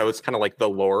 It's kind of like the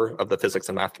lore of the physics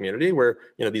and math community where,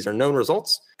 these are known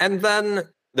results. And then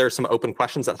there's some open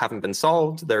questions that haven't been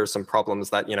solved. There's some problems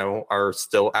that, are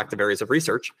still active areas of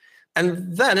research.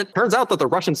 And then it turns out that the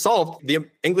Russians solved the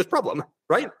English problem,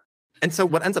 right? And so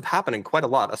what ends up happening quite a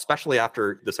lot, especially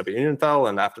after the Soviet Union fell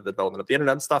and after the development of the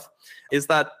internet and stuff, is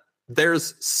that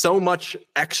there's so much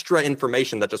extra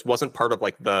information that just wasn't part of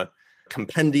like the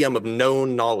compendium of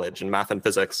known knowledge in math and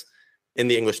physics in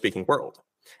the English-speaking world.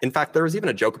 In fact, there was even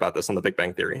a joke about this on The Big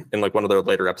Bang Theory in like one of their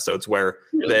later episodes where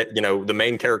the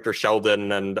main character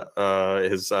Sheldon and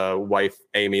his wife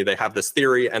Amy, they have this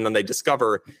theory and then they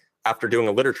discover after doing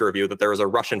a literature review that there was a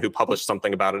Russian who published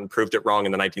something about it and proved it wrong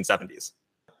in the 1970s.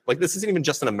 Like this isn't even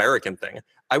just an American thing.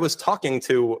 I was talking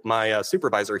to my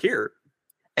supervisor here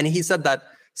and he said that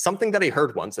something that he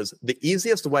heard once is the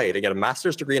easiest way to get a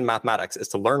master's degree in mathematics is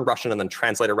to learn Russian and then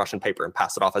translate a Russian paper and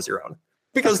pass it off as your own.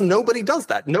 Because nobody does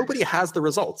that. Nobody has the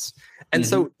results. And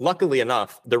so luckily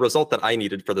enough, the result that I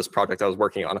needed for this project I was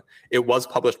working on, it was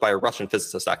published by a Russian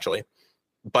physicist actually.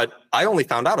 But I only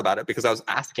found out about it because I was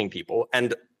asking people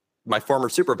and my former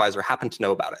supervisor happened to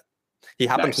know about it. He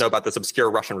happened to know about this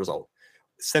obscure Russian result.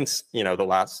 Since, the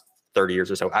last 30 years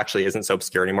or so actually isn't so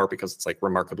obscure anymore because it's like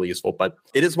remarkably useful. But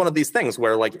it is one of these things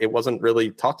where like it wasn't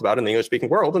really talked about in the English speaking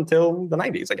world until the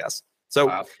 90s, I guess.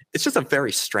 So It's just a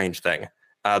very strange thing.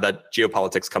 That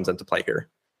geopolitics comes into play here.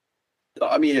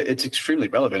 I mean, it's extremely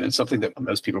relevant. It's something that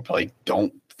most people probably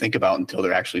don't think about until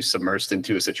they're actually submersed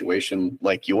into a situation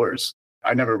like yours.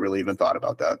 I never really even thought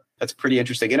about that. That's pretty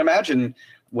interesting. And imagine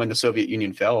when the Soviet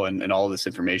Union fell and all this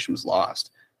information was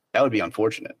lost. That would be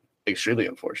unfortunate, extremely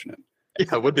unfortunate.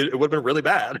 Yeah, it would have been really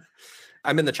bad.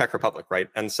 I'm in the Czech Republic, right?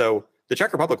 And so the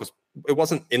Czech Republic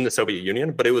wasn't in the Soviet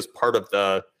Union, but it was part of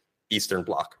the Eastern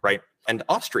Bloc, right? And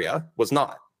Austria was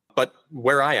not. But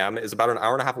where I am is about an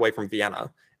hour and a half away from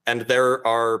Vienna. And there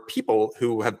are people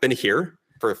who have been here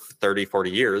for 30, 40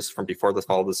 years from before the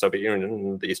fall of the Soviet Union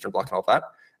and the Eastern Bloc and all that,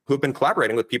 who have been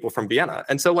collaborating with people from Vienna.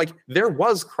 And so like there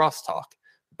was crosstalk,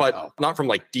 but not from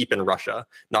like deep in Russia,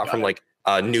 not from like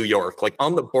New York, like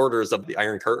on the borders of the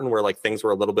Iron Curtain where like things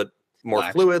were a little bit more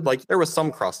fluid. Like there was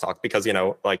some crosstalk because,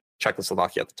 like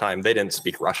Czechoslovakia at the time, they didn't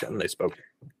speak Russian. They spoke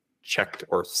Czech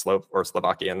or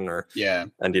Slovakian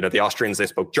and the Austrians, they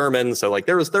spoke German. So like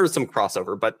there was some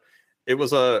crossover, but it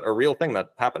was a real thing that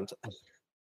happened.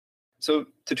 So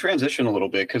to transition a little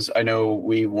bit, because I know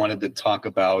we wanted to talk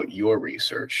about your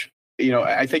research,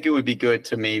 I think it would be good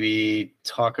to maybe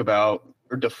talk about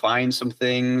or define some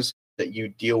things that you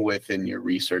deal with in your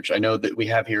research. I know that we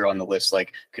have here on the list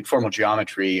like conformal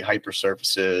geometry,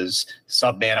 hypersurfaces,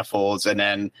 submanifolds, and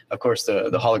then of course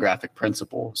the holographic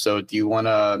principle. So do you want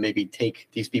to maybe take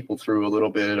these people through a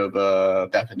little bit of a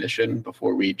definition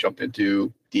before we jump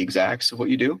into the exacts of what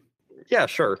you do? Yeah,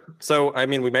 sure. So, I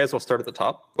mean, we may as well start at the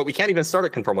top, but we can't even start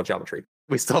at conformal geometry.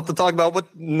 We still have to talk about what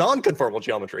non-conformal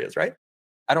geometry is, right?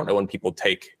 I don't know when people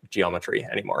take geometry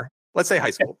anymore. Let's say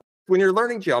high school. When you're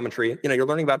learning geometry, you're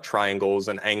learning about triangles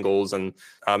and angles and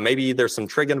maybe there's some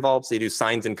trig involved. So you do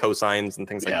sines and cosines and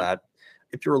things like that.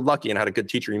 If you were lucky and had a good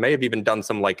teacher, you may have even done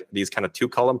some like these kind of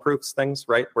 2-column proofs things,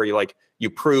 right? Where you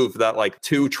prove that like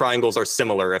two triangles are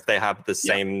similar if they have the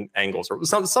same angles or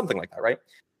something like that, right?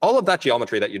 All of that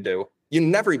geometry that you do, you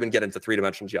never even get into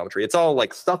 3-dimensional geometry. It's all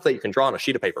like stuff that you can draw on a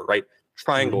sheet of paper, right?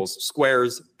 Triangles,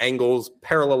 squares, angles,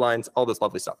 parallel lines, all this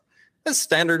lovely stuff. It's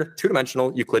standard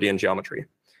 2-dimensional Euclidean geometry.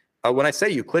 When I say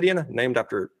Euclidean, named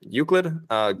after Euclid,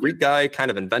 Greek guy,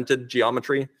 kind of invented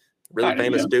geometry, really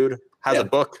famous dude, has a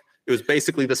book. It was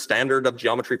basically the standard of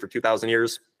geometry for 2,000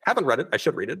 years. Haven't read it. I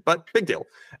should read it, but big deal.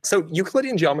 So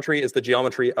Euclidean geometry is the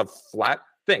geometry of flat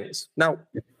things. Now,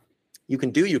 you can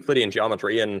do Euclidean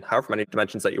geometry in however many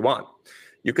dimensions that you want.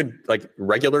 You could like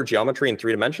regular geometry in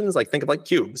 3 dimensions, like think of like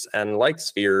cubes and like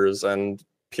spheres and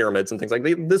pyramids and things like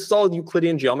that. This is all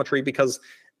Euclidean geometry because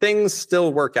things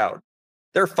still work out.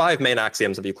 There are 5 main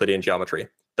axioms of Euclidean geometry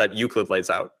that Euclid lays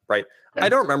out, right? Okay. I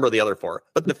don't remember the other 4,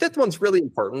 but the 5th one's really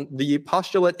important. The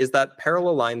postulate is that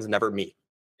parallel lines never meet.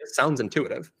 It sounds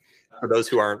intuitive. For those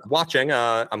who aren't watching,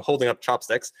 I'm holding up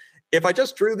chopsticks. If I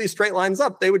just drew these straight lines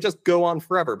up, they would just go on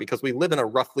forever because we live in a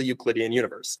roughly Euclidean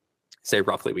universe. Say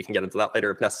roughly, we can get into that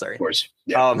later if necessary. Of course.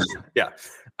 Yeah.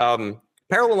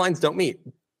 Parallel lines don't meet.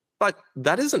 But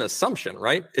that is an assumption,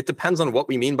 right? It depends on what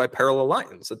we mean by parallel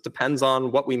lines. It depends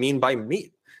on what we mean by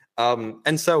meet.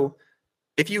 And so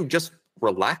if you just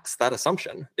relax that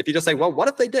assumption, if you just say, well, what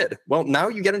if they did? Well, now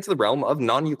you get into the realm of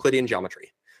non-Euclidean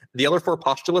geometry. The other 4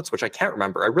 postulates, which I can't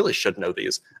remember, I really should know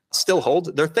these, still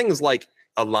hold. They're things like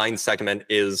a line segment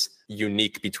is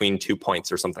unique between 2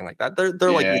 points or something like that.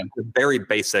 They're like very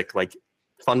basic, like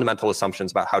fundamental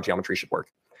assumptions about how geometry should work.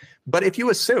 But if you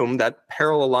assume that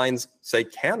parallel lines, say,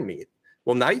 can meet,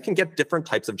 well, now you can get different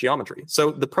types of geometry. So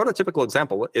the prototypical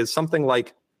example is something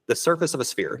like the surface of a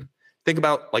sphere. Think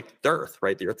about like the Earth,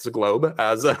 right? The Earth is a globe,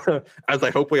 as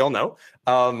I hope we all know.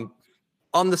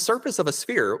 On the surface of a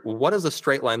sphere, what does a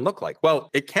straight line look like? Well,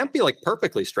 it can't be like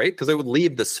perfectly straight because it would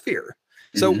leave the sphere.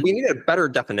 So we need a better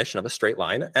definition of a straight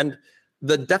line. And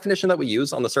the definition that we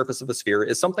use on the surface of a sphere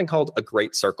is something called a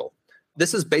great circle.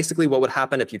 This is basically what would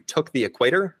happen if you took the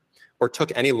equator or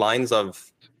took any lines of,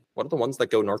 what are the ones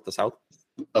that go north to south?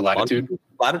 The latitude.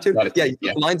 Latitude? Yeah, you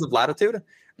took lines of latitude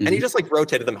and you just like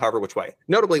rotated them however which way.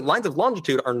 Notably, lines of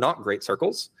longitude are not great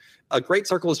circles. A great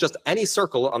circle is just any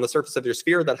circle on the surface of your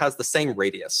sphere that has the same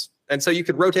radius. And so you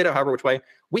could rotate it however which way.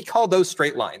 We call those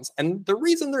straight lines. And the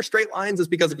reason they're straight lines is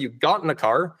because if you got in a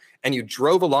car and you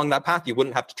drove along that path, you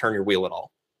wouldn't have to turn your wheel at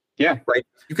all. Yeah. Right.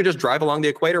 You could just drive along the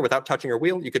equator without touching your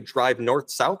wheel. You could drive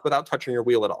north-south without touching your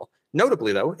wheel at all.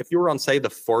 Notably, though, if you were on, say, the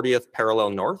 40th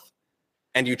parallel north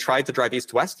and you tried to drive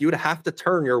east-west, you would have to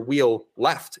turn your wheel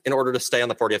left in order to stay on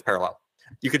the 40th parallel.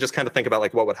 You could just kind of think about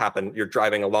like what would happen. You're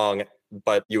driving along,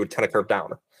 but you would kind of curve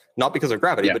down. Not because of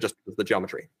gravity, but just because of the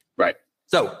geometry. Right.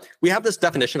 So we have this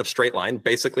definition of straight line.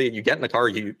 Basically, you get in a car,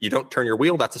 you don't turn your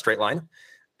wheel, that's a straight line.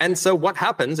 And so what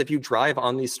happens if you drive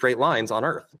on these straight lines on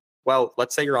Earth? Well,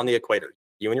 let's say you're on the equator.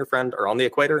 You and your friend are on the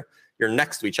equator. You're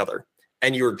next to each other,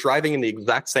 and you're driving in the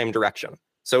exact same direction.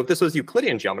 So if this was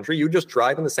Euclidean geometry, you just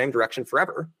drive in the same direction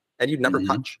forever, and you'd never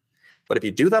touch. But if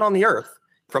you do that on the Earth,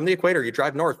 from the equator, you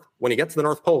drive north. When you get to the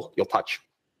North Pole, you'll touch.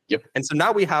 Yep. And so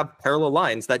now we have parallel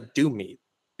lines that do meet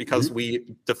because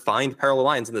we defined parallel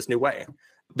lines in this new way.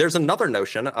 There's another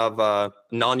notion of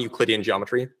non-Euclidean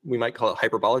geometry. We might call it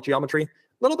hyperbolic geometry. A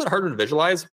little bit harder to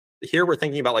visualize. Here we're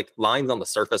thinking about like lines on the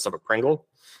surface of a Pringle.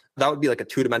 That would be like a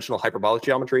 2-dimensional hyperbolic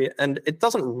geometry. And it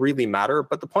doesn't really matter.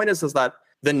 But the point is that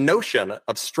the notion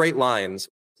of straight lines,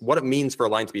 what it means for a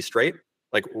line to be straight,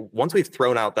 like once we've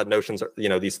thrown out that notions,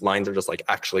 these lines are just like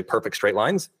actually perfect straight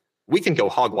lines, we can go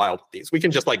hog wild with these. We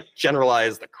can just like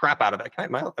generalize the crap out of it.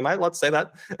 Am I allowed to say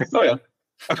that? Oh, yeah.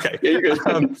 Okay. Yeah, you're good.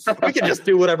 We can just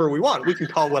do whatever we want. We can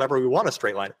call whatever we want a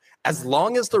straight line. As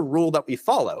long as the rule that we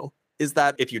follow is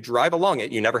that if you drive along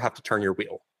it, you never have to turn your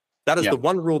wheel. That is the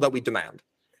one rule that we demand.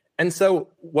 And so,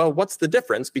 well, what's the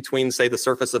difference between, say, the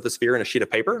surface of a sphere and a sheet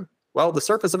of paper? Well, the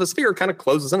surface of a sphere kind of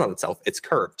closes in on itself. It's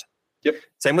curved. Yep.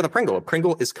 Same with a Pringle. A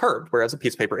Pringle is curved, whereas a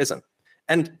piece of paper isn't.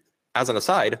 And as an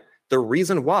aside, the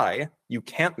reason why you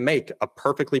can't make a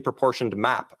perfectly proportioned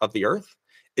map of the Earth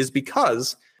is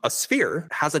because a sphere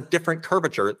has a different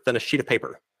curvature than a sheet of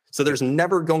paper. So there's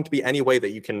never going to be any way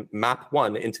that you can map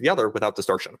one into the other without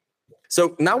distortion.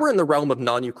 So now we're in the realm of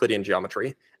non-Euclidean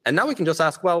geometry. And now we can just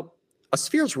ask, well, a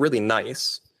sphere is really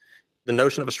nice. The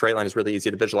notion of a straight line is really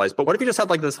easy to visualize. But what if you just had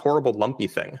like this horrible lumpy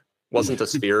thing? Wasn't a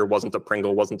sphere, wasn't a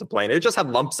Pringle, wasn't a plane. It just had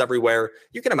lumps everywhere.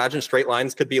 You can imagine straight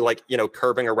lines could be like,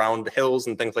 curving around hills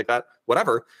and things like that.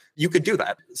 Whatever. You could do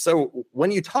that. So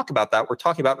when you talk about that, we're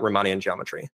talking about Riemannian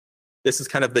geometry. This is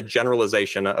kind of the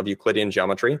generalization of Euclidean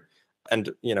geometry. And,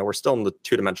 we're still in the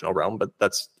 2-dimensional realm, but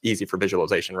that's easy for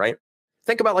visualization, right?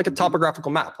 Think about like a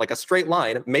topographical map, like a straight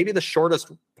line. Maybe the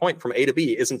shortest point from A to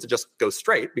B isn't to just go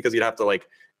straight because you'd have to like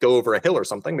go over a hill or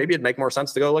something. Maybe it'd make more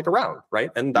sense to go like around,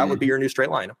 right? And that would be your new straight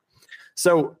line.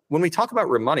 So when we talk about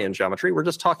Riemannian geometry, we're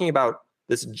just talking about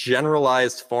this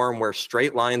generalized form where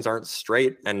straight lines aren't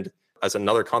straight. And as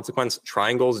another consequence,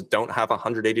 triangles don't have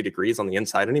 180 degrees on the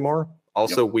inside anymore.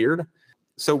 Also weird.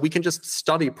 So we can just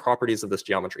study properties of this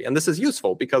geometry. And this is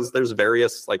useful because there's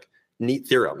various like neat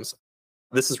theorems.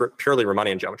 This is purely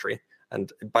Riemannian geometry.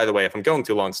 And by the way, if I'm going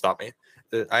too long, stop me.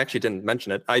 I actually didn't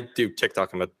mention it. I do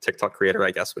TikTok. I'm a TikTok creator,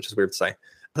 I guess, which is weird to say.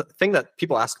 The thing that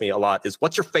people ask me a lot is,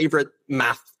 what's your favorite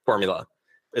math formula?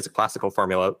 It's a classical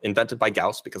formula invented by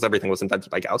Gauss, because everything was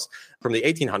invented by Gauss, from the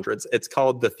 1800s. It's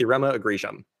called the Theorema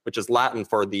Egregium, which is Latin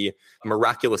for the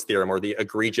miraculous theorem or the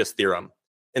egregious theorem.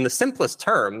 In the simplest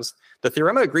terms, the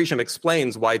Theorema Egregium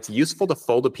explains why it's useful to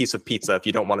fold a piece of pizza if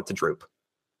you don't want it to droop.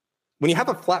 When you have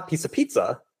a flat piece of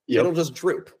pizza, it'll just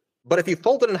droop. But if you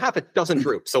fold it in half, it doesn't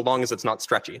droop, so long as it's not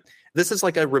stretchy. This is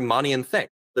like a Riemannian thing.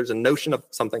 There's a notion of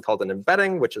something called an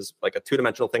embedding, which is like a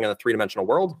two-dimensional thing in a three-dimensional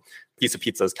world. A piece of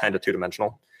pizza is kind of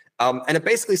two-dimensional. And it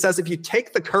basically says if you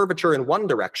take the curvature in one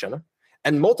direction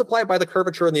and multiply it by the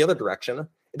curvature in the other direction,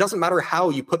 it doesn't matter how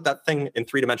you put that thing in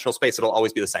three-dimensional space, it'll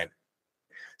always be the same.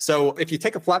 So if you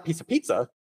take a flat piece of pizza,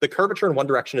 the curvature in one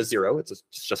direction is 0, it's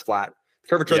just flat. The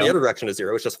curvature in the other direction is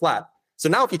 0, it's just flat. So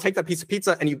now if you take that piece of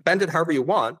pizza and you bend it however you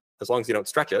want, as long as you don't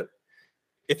stretch it,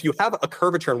 if you have a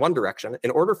curvature in one direction,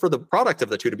 in order for the product of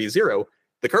the two to be 0,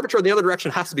 the curvature in the other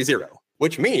direction has to be 0,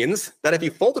 which means that if you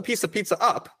fold a piece of pizza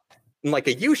up in like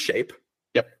a U shape,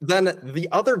 then the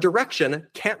other direction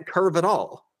can't curve at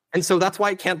all. And so that's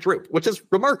why it can't droop, which is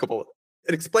remarkable.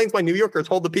 It explains why New Yorkers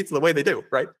hold the pizza the way they do,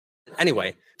 right?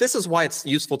 Anyway, this is why it's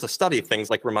useful to study things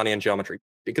like Riemannian geometry,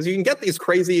 because you can get these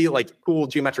crazy, like cool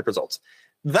geometric results.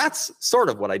 That's sort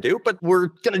of what I do, but we're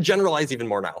going to generalize even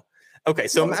more now. Okay,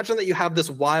 so imagine that you have this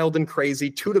wild and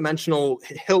crazy two-dimensional,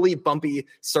 hilly, bumpy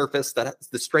surface that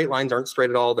the straight lines aren't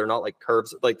straight at all. They're not like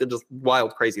curves, like they're just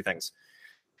wild, crazy things.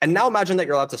 And now imagine that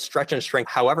you're allowed to stretch and shrink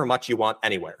however much you want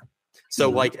anywhere. So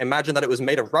like imagine that it was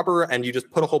made of rubber and you just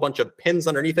put a whole bunch of pins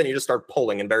underneath it and you just start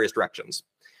pulling in various directions.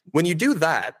 When you do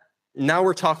that, now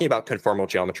we're talking about conformal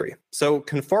geometry. So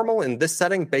conformal in this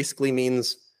setting basically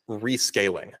means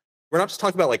rescaling. We're not just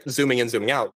talking about like zooming in, zooming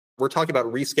out. We're talking about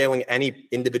rescaling any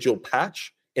individual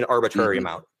patch in arbitrary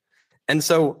amount. And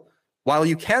so while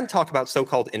you can talk about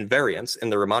so-called invariance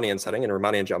in the Riemannian setting, in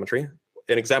Riemannian geometry,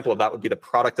 an example of that would be the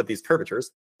product of these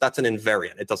curvatures. That's an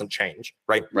invariant. It doesn't change,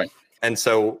 right? Right. And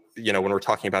so, you know, when we're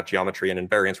talking about geometry and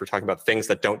invariance, we're talking about things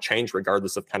that don't change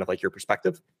regardless of kind of like your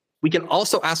perspective. We can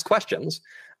also ask questions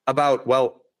about,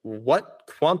 well, what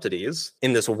quantities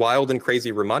in this wild and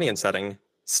crazy Riemannian setting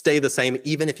stay the same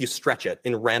even if you stretch it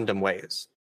in random ways?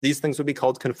 These things would be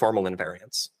called conformal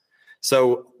invariants.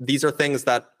 So these are things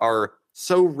that are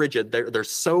so rigid, they're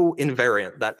so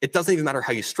invariant that it doesn't even matter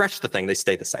how you stretch the thing, they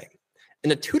stay the same. In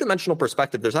a two-dimensional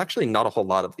perspective, there's actually not a whole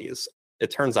lot of these.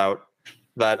 It turns out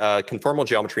that conformal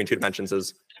geometry in 2 dimensions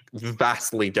is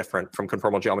vastly different from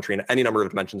conformal geometry in any number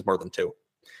of dimensions more than 2.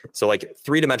 So like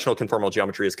 3-dimensional conformal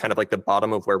geometry is kind of like the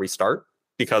bottom of where we start,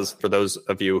 because for those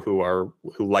of you who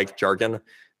like jargon,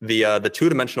 the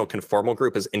 2-dimensional conformal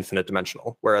group is infinite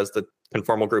dimensional, whereas the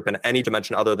conformal group in any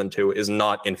dimension other than 2 is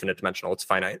not infinite dimensional, it's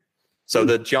finite. So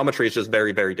the geometry is just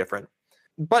very, very different.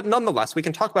 But nonetheless, we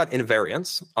can talk about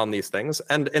invariance on these things.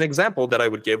 And an example that I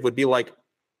would give would be like,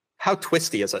 how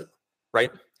twisty is it,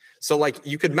 right? So like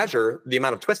you could measure the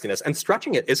amount of twistiness, and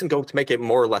stretching it isn't going to make it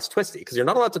more or less twisty, because you're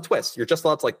not allowed to twist. You're just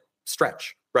allowed to like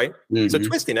stretch, right? So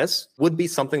twistiness would be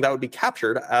something that would be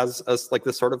captured as like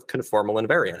this sort of conformal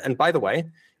invariant. And by the way,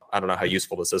 I don't know how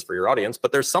useful this is for your audience,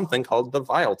 but there's something called the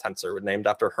Weyl tensor, named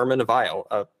after Hermann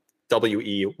Weyl,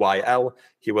 W-E-Y-L.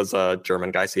 He was a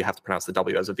German guy, so you have to pronounce the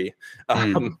W as a V.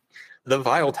 The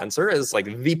Weyl tensor is like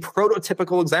the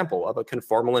prototypical example of a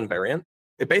conformal invariant.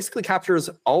 It basically captures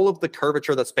all of the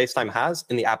curvature that spacetime has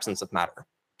in the absence of matter.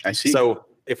 I see. So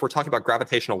if we're talking about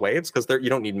gravitational waves, because you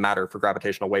don't need matter for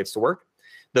gravitational waves to work,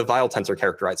 the Weyl tensor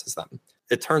characterizes them.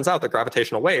 It turns out that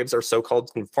gravitational waves are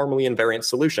so-called conformally invariant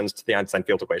solutions to the Einstein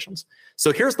field equations.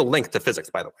 So here's the link to physics,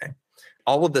 by the way.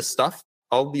 All of this stuff,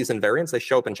 all of these invariants, they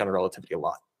show up in general relativity a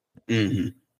lot.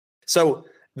 So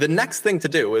the next thing to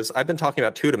do is, I've been talking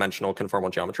about 2-dimensional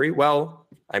conformal geometry. Well,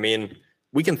 I mean,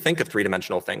 we can think of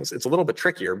 3-dimensional things. It's a little bit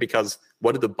trickier, because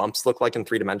what do the bumps look like in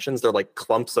 3 dimensions? They're like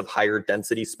clumps of higher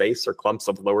density space or clumps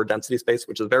of lower density space,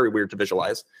 which is very weird to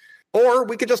visualize. Or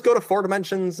we could just go to 4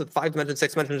 dimensions, 5 dimensions,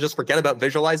 6 dimensions, just forget about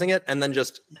visualizing it, and then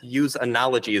just use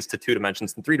analogies to 2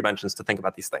 dimensions and 3 dimensions to think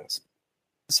about these things.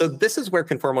 So this is where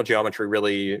conformal geometry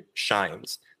really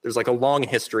shines. There's like a long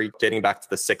history dating back to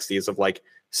the 60s of like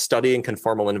studying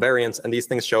conformal invariants, and these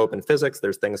things show up in physics.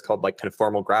 There's things called like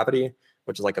conformal gravity,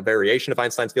 which is like a variation of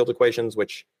Einstein's field equations,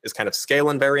 which is kind of scale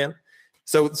invariant.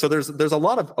 So there's a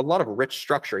lot of rich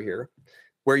structure here,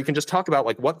 where you can just talk about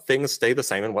like what things stay the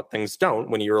same and what things don't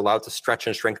when you're allowed to stretch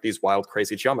and shrink these wild,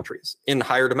 crazy geometries in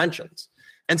higher dimensions.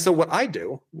 And so what I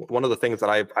do, one of the things that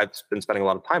I've been spending a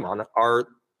lot of time on, are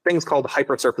things called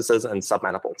hypersurfaces and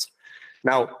submanifolds.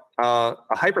 Now, a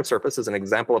hypersurface is an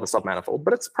example of a submanifold,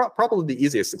 but it's probably the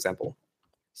easiest example.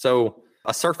 So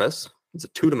a surface is a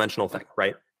 2-dimensional thing,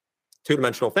 right?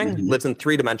 Two-dimensional thing lives in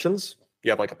 3 dimensions.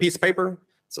 You have like a piece of paper.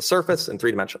 It's a surface in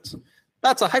 3 dimensions.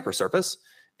 That's a hypersurface.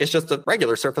 It's just a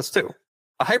regular surface too.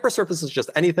 A hypersurface is just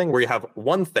anything where you have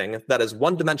one thing that is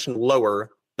 1 dimension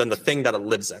lower than the thing that it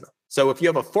lives in. So if you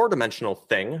have a 4-dimensional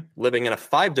thing living in a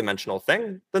 5-dimensional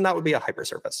thing, then that would be a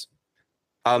hypersurface.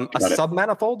 A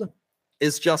submanifold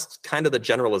is just kind of the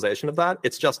generalization of that.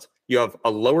 It's just you have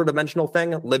a lower dimensional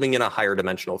thing living in a higher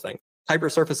dimensional thing.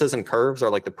 Hypersurfaces and curves are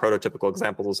like the prototypical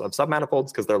examples of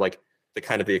submanifolds because they're like the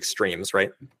kind of the extremes,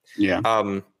 right? Yeah.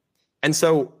 And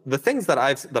so the things that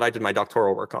I did my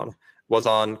doctoral work on was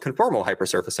on conformal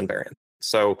hypersurface invariant.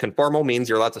 So conformal means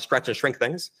you're allowed to stretch and shrink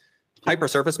things.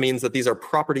 Hypersurface means that these are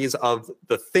properties of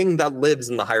the thing that lives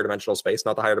in the higher dimensional space,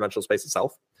 not the higher dimensional space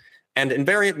itself. And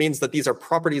invariant means that these are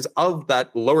properties of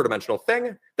that lower dimensional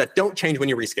thing that don't change when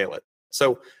you rescale it.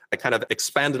 So I kind of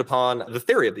expanded upon the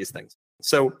theory of these things.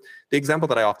 So the example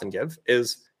that I often give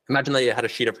is imagine that you had a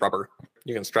sheet of rubber.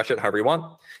 You can stretch it however you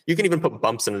want. You can even put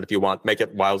bumps in it if you want, make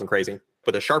it wild and crazy.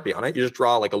 Put a Sharpie on it. You just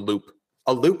draw like a loop.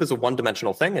 A loop is a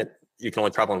 1-dimensional thing. You can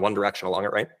only travel in one direction along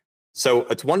it, right? So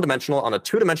it's 1-dimensional on a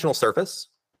 2-dimensional surface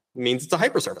means it's a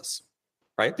hypersurface,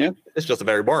 right? Yeah. It's just a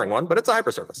very boring one, but it's a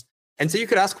hypersurface. And so you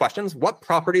could ask questions, what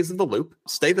properties of the loop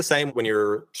stay the same when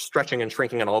you're stretching and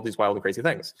shrinking and all these wild and crazy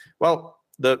things? Well,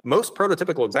 the most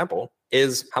prototypical example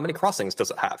is how many crossings does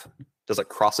it have? Does it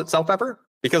cross itself ever?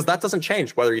 Because that doesn't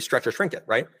change whether you stretch or shrink it,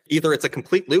 right? Either it's a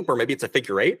complete loop or maybe it's a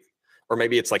figure 8, or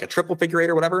maybe it's like a triple figure 8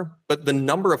 or whatever, but the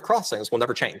number of crossings will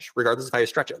never change regardless of how you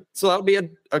stretch it. So that would be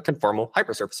a conformal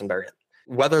hypersurface invariant.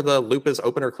 Whether the loop is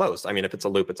open or closed. I mean, if it's a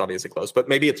loop, it's obviously closed, but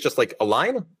maybe it's just like a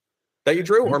line that you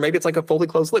drew, or maybe it's like a fully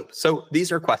closed loop. So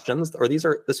these are questions, or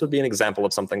this would be an example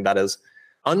of something that is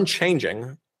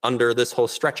unchanging under this whole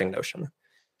stretching notion.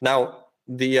 Now,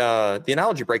 the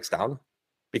analogy breaks down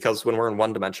because when we're in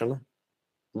 1 dimension,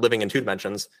 living in 2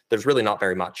 dimensions, there's really not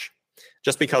very much.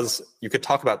 Just because you could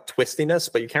talk about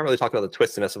twistiness, but you can't really talk about the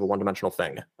twistiness of a 1-dimensional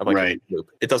thing, of like a loop.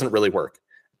 It doesn't really work.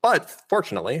 But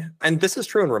fortunately, and this is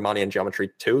true in Riemannian geometry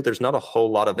too, there's not a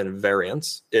whole lot of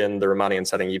invariance in the Riemannian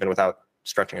setting, even without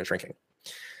stretching and shrinking.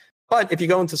 But if you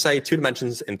go into, say, 2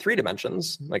 dimensions in 3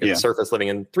 dimensions, like a surface living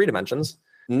in 3 dimensions,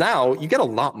 now you get a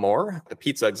lot more. The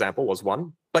pizza example was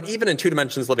one. But even in 2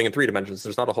 dimensions living in 3 dimensions,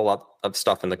 there's not a whole lot of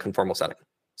stuff in the conformal setting.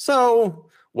 So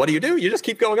what do? You just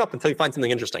keep going up until you find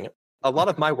something interesting. A lot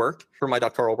of my work for my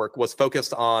doctoral work was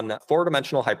focused on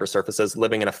 4-dimensional hypersurfaces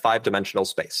living in a 5-dimensional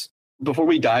space. Before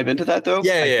we dive into that, though, I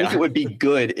think it would be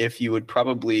good if you would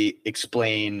probably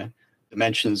explain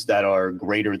dimensions that are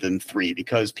greater than 3,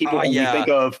 because people only think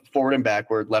of forward and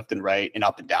backward, left and right, and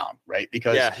up and down, right?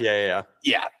 Because yeah.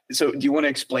 So do you want to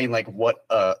explain like what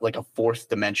like a 4th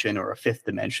dimension or a 5th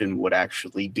dimension would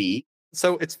actually be?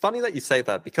 So it's funny that you say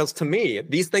that, because to me,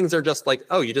 these things are just like,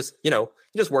 oh, you just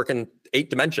work in 8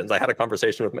 dimensions. I had a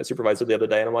conversation with my supervisor the other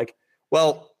day, and I'm like,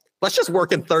 well, let's just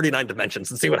work in 39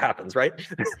 dimensions and see what happens, right?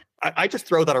 I just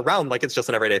throw that around like it's just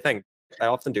an everyday thing. I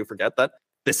often do forget that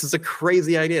this is a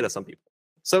crazy idea to some people.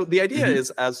 So the idea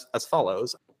is as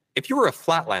follows. If you were a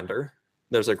flatlander,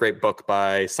 there's a great book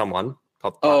by someone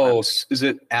called is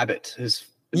it Abbott?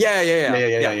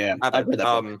 Yeah. I've read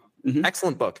that book.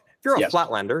 Excellent book. If you're a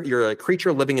flatlander, you're a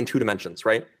creature living in 2 dimensions,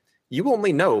 right? You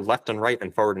only know left and right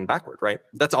and forward and backward, right?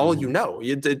 That's all you know.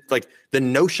 You did, like, the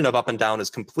notion of up and down is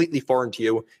completely foreign to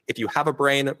you. If you have a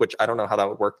brain, which I don't know how that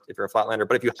would work if you're a flatlander,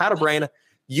 but if you had a brain,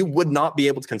 you would not be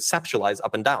able to conceptualize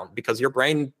up and down because your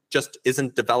brain just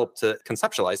isn't developed to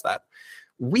conceptualize that.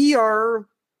 We are,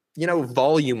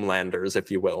 volume landers, if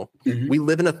you will. We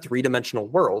live in a 3-dimensional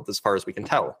world as far as we can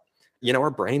tell.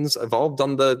 Our brains evolved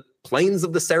on the plains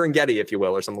of the Serengeti, if you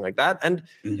will, or something like that. And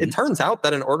it turns out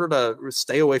that in order to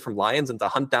stay away from lions and to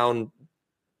hunt down,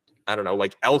 I don't know,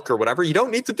 like elk or whatever, you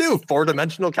don't need to do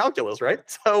 4-dimensional calculus, right?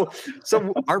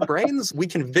 So our brains, we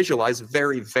can visualize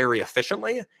very, very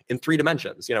efficiently in 3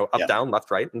 dimensions, up, down,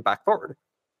 left, right, and back, forward.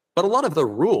 But a lot of the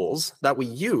rules that we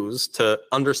use to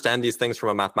understand these things from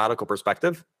a mathematical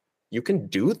perspective, you can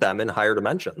do them in higher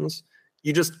dimensions.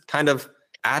 You just kind of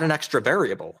add an extra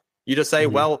variable. You just say,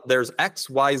 well, there's X,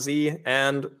 Y, Z,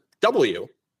 and W,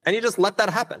 and you just let that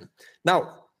happen.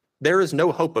 Now, there is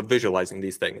no hope of visualizing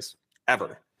these things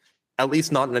ever, at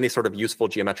least not in any sort of useful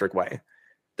geometric way.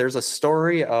 There's a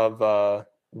story of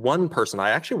one person, I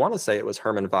actually want to say it was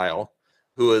Hermann Weyl,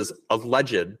 who is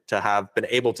alleged to have been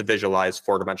able to visualize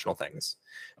 4-dimensional things.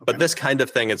 Okay. But this kind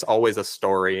of thing is always a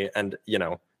story, and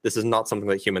this is not something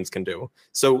that humans can do.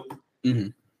 So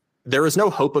there is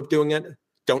no hope of doing it.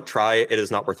 Don't try. It is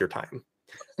not worth your time.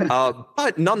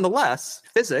 But nonetheless,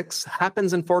 physics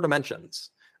happens in 4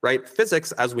 dimensions, right?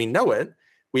 Physics, as we know it,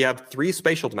 we have 3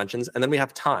 spatial dimensions, and then we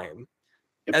have time.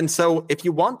 Yep. And so if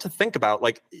you want to think about,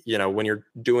 like, when you're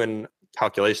doing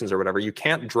calculations or whatever, you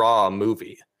can't draw a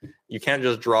movie. You can't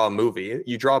just draw a movie.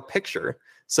 You draw a picture.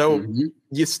 So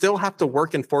you still have to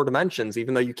work in 4 dimensions,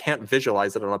 even though you can't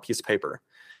visualize it on a piece of paper.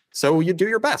 So you do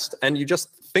your best and you just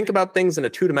think about things in a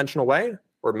 2-dimensional way,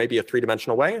 or maybe a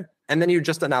 3-dimensional way, and then you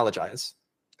just analogize.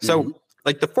 So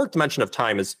like the 4th dimension of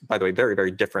time is, by the way, very,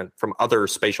 very different from other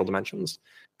spatial dimensions.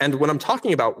 And when I'm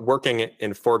talking about working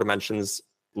in 4 dimensions,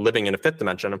 living in a 5th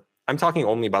dimension, I'm talking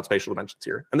only about spatial dimensions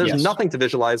here. And there's nothing to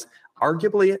visualize.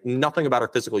 Arguably, nothing about our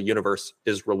physical universe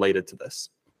is related to this,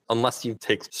 unless you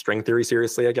take string theory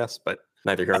seriously, I guess, but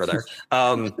neither here nor there.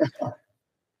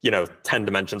 10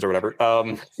 dimensions or whatever.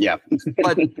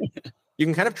 But you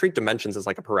can kind of treat dimensions as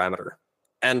like a parameter.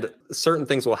 And certain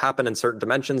things will happen in certain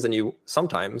dimensions, and you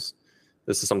sometimes,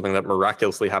 this is something that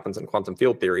miraculously happens in quantum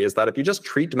field theory, is that if you just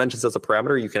treat dimensions as a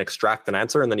parameter, you can extract an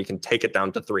answer, and then you can take it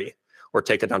down to 3 or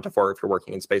take it down to 4 if you're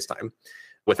working in space-time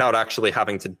without actually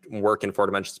having to work in 4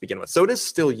 dimensions to begin with. So it is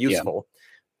still useful,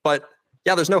 but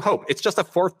there's no hope. It's just a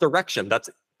 4th direction that's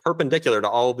perpendicular to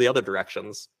all the other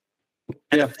directions.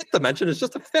 And a 5th dimension is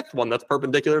just a 5th one that's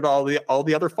perpendicular to all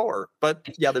the other 4. But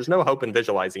there's no hope in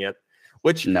visualizing it.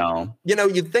 Which,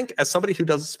 you'd think, as somebody who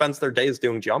spends their days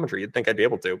doing geometry, you'd think I'd be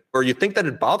able to. Or you'd think that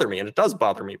it'd bother me, and it does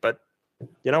bother me. But,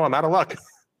 I'm out of luck.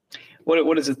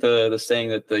 What is it, the saying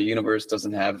that the universe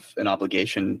doesn't have an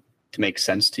obligation to make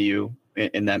sense to you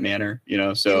in that manner?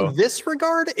 So in this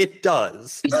regard, it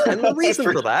does. And the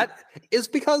reason for that is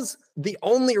because the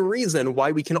only reason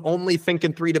why we can only think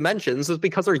in 3 dimensions is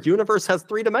because our universe has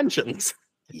 3 dimensions.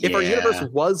 If our universe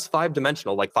was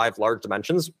 5-dimensional, like 5 large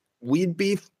dimensions, we'd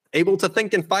be able to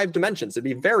think in 5 dimensions. It'd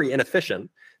be very inefficient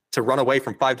to run away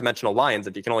from 5-dimensional lines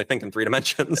if you can only think in 3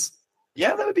 dimensions.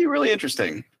 Yeah, that would be really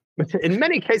interesting. In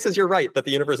many cases, you're right that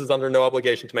the universe is under no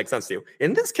obligation to make sense to you.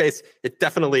 In this case, it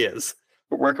definitely is.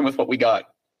 We're working with what we got.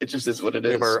 It just is what it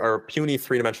is. Our puny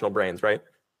 3-dimensional brains, right?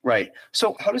 Right.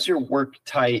 So how does your work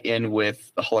tie in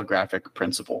with the holographic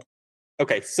principle?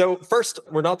 Okay, so first,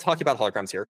 we're not talking about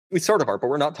holograms here. We sort of are, but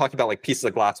we're not talking about like pieces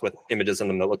of glass with images in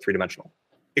them that look 3-dimensional.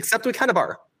 Except we kind of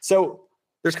are. So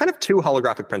there's kind of 2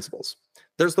 holographic principles.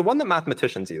 There's the one that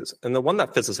mathematicians use and the one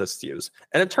that physicists use.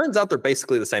 And it turns out they're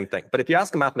basically the same thing. But if you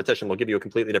ask a mathematician, they'll give you a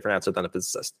completely different answer than a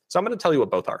physicist. So I'm going to tell you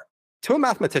what both are. To a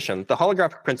mathematician, the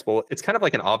holographic principle, it's kind of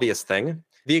like an obvious thing.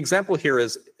 The example here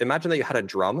is, imagine that you had a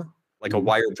drum, like a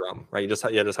wire drum, right? You just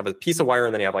have a piece of wire,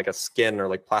 and then you have like a skin or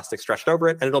like plastic stretched over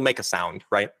it, and it'll make a sound,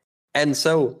 right? And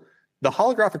so the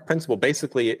holographic principle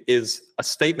basically is a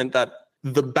statement that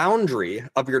the boundary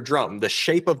of your drum, the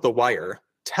shape of the wire,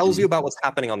 tells you about what's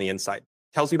happening on the inside,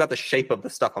 tells you about the shape of the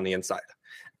stuff on the inside.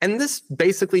 And this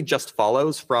basically just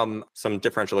follows from some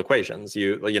differential equations.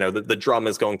 The drum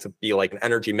is going to be like an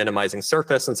energy minimizing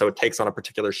surface, and so it takes on a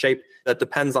particular shape that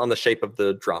depends on the shape of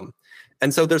the drum.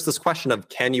 And so there's this question of,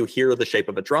 can you hear the shape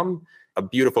of a drum? A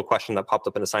beautiful question that popped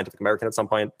up in a Scientific American at some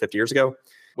point 50 years ago,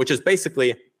 which is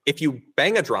basically, if you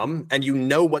bang a drum and you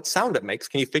know what sound it makes,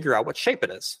 can you figure out what shape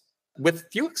it is? With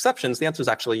few exceptions, the answer is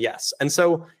actually yes. And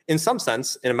so in some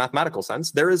sense, in a mathematical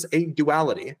sense, there is a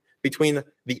duality between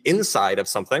the inside of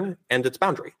something and its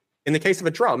boundary. In the case of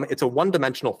a drum, it's a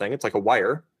 1-dimensional thing. It's like a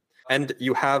wire. And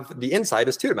you have the inside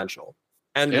is 2-dimensional.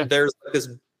 And there's this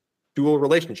dual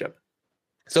relationship.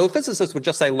 So a physicist would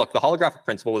just say, look, the holographic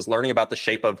principle is learning about the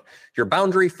shape of your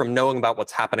boundary from knowing about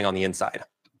what's happening on the inside.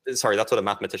 Sorry, that's what a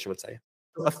mathematician would say.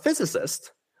 A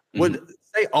physicist would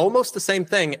say almost the same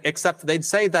thing, except they'd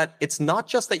say that it's not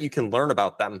just that you can learn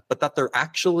about them, but that they're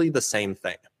actually the same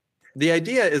thing. The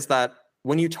idea is that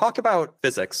when you talk about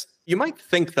physics, you might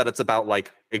think that it's about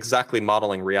like exactly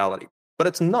modeling reality, but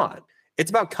it's not. It's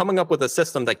about coming up with a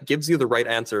system that gives you the right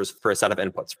answers for a set of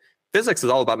inputs. Physics is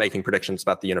all about making predictions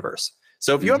about the universe.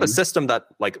 So if you have a system that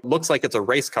like looks like it's a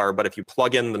race car, but if you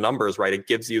plug in the numbers right, it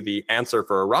gives you the answer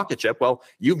for a rocket ship, well,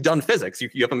 you've done physics.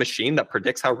 You have a machine that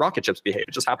predicts how rocket ships behave.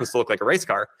 It just happens to look like a race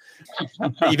car,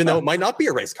 even though it might not be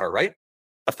a race car, right?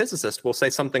 A physicist will say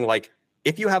something like,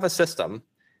 if you have a system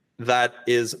that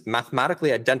is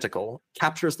mathematically identical,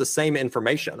 captures the same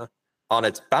information on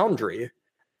its boundary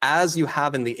as you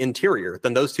have in the interior,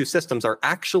 then those two systems are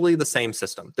actually the same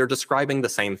system. They're describing the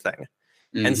same thing.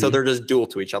 And so they're just dual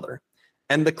to each other.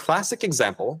 And the classic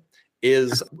example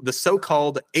is the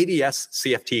so-called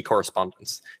ADS-CFT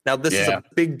correspondence. Now, this is a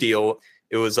big deal.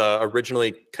 It was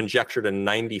originally conjectured in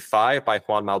 95 by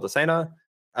Juan Maldacena.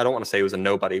 I don't want to say he was a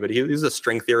nobody, but he was a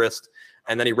string theorist.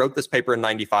 And then he wrote this paper in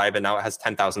 95, and now it has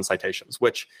 10,000 citations,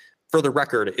 which, for the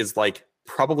record, is like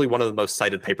probably one of the most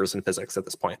cited papers in physics at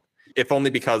this point, if only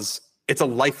because it's a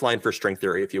lifeline for string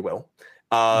theory, if you will.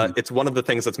 It's one of the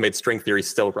things that's made string theory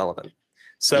still relevant.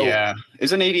 So yeah,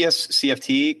 is an ADS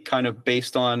CFT kind of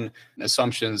based on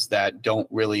assumptions that don't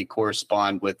really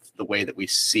correspond with the way that we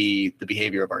see the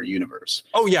behavior of our universe?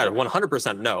 oh yeah,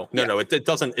 100% no. Yeah. It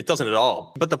doesn't at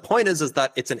all. But the point is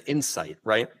that it's an insight,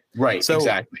 right? Right, So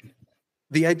exactly.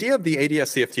 the idea of the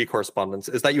ADS CFT correspondence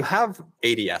is that you have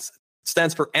ADS. It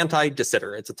stands for anti-de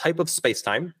Sitter. It's a type of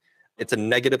spacetime. It's a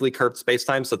negatively curved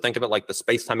spacetime. So think of it like the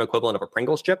spacetime equivalent of a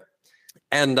Pringles chip.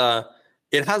 And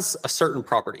it has a certain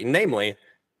property. Namely,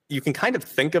 you can kind of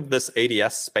think of this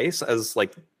ADS space as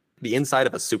like the inside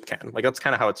of a soup can. Like that's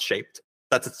kind of how it's shaped.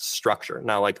 That's its structure.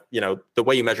 Now, like, the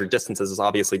way you measure distances is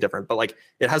obviously different, but like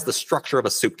it has the structure of a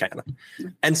soup can.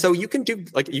 And so you can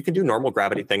do normal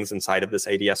gravity things inside of this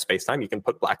ADS spacetime. You can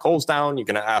put black holes down. You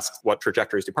can ask what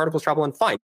trajectories do particles travel in.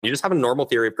 Fine. You just have a normal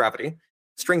theory of gravity.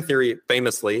 String theory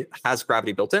famously has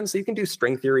gravity built in. So you can do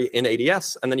string theory in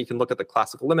ADS, and then you can look at the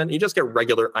classical limit. And you just get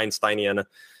regular Einsteinian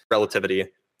relativity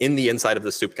in the inside of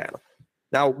the soup can.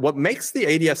 Now, what makes the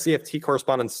ADS CFT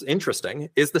correspondence interesting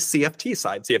is the CFT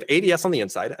side. So you have ADS on the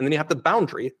inside, and then you have the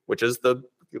boundary, which is the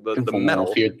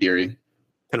metal. Field theory.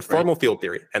 Conformal field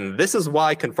theory. And this is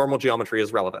why conformal geometry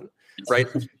is relevant, right?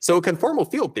 So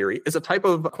conformal field theory is a type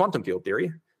of quantum field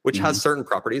theory, which has certain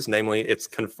properties, namely it's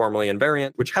conformally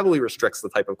invariant, which heavily restricts the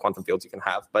type of quantum fields you can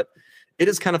have. But it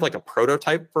is kind of like a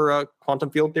prototype for a quantum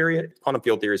field theory. Quantum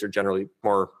field theories are generally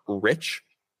more rich.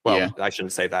 Well, yeah. I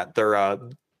shouldn't say that. They're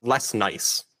less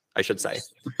nice, I should say.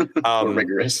 More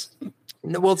rigorous.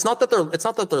 No, well, it's not that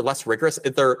they're less rigorous.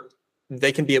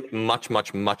 They can be much,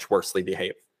 much, much worsely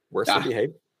behaved.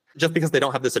 Just because they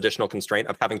don't have this additional constraint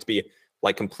of having to be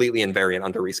like completely invariant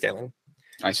under rescaling.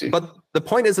 I see. But the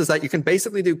point is that you can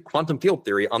basically do quantum field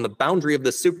theory on the boundary of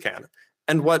this soup can.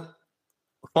 And what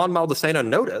Juan Maldacena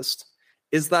noticed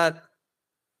is that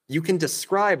you can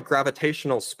describe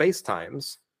gravitational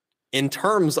spacetimes in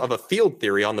terms of a field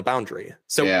theory on the boundary.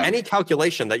 So any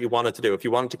calculation that you wanted to do, if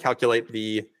you wanted to calculate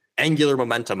the angular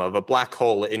momentum of a black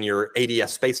hole in your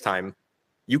ADS spacetime,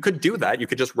 you could do that. You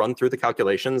could just run through the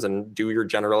calculations and do your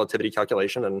general relativity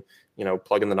calculation and,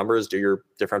 plug in the numbers, do your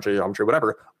differential geometry,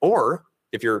 whatever. Or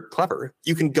if you're clever,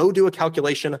 you can go do a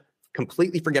calculation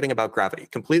completely forgetting about gravity,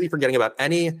 completely forgetting about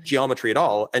any geometry at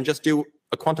all, and just do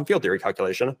a quantum field theory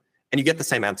calculation, and you get the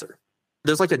same answer.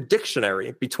 There's like a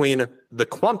dictionary between the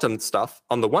quantum stuff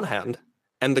on the one hand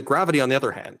and the gravity on the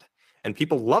other hand. And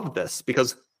people love this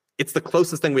because it's the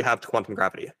closest thing we have to quantum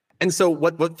gravity. And so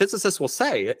what physicists will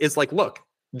say is like, look,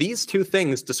 these two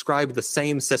things describe the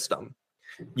same system.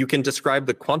 You can describe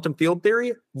the quantum field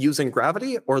theory using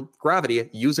gravity or gravity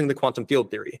using the quantum field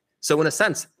theory. So in a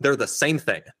sense, they're the same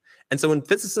thing. And so when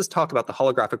physicists talk about the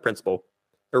holographic principle,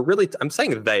 or really, I'm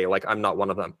saying they, like I'm not one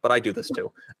of them, but I do this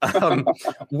too.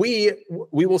 We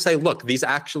will say, look, these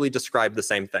actually describe the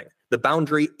same thing. The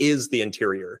boundary is the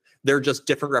interior. They're just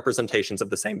different representations of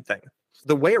the same thing.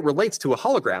 The way it relates to a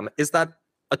hologram is that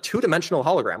a two-dimensional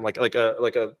hologram,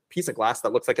 like a piece of glass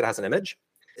that looks like it has an image,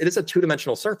 it is a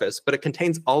two-dimensional surface, but it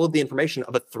contains all of the information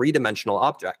of a three-dimensional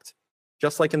object.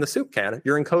 Just like in the soup can,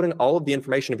 you're encoding all of the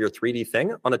information of your 3D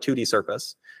thing on a 2D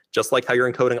surface, just like how you're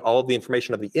encoding all of the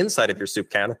information of the inside of your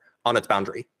soup can on its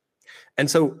boundary. And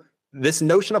so this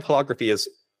notion of holography is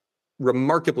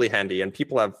remarkably handy, and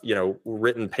people have,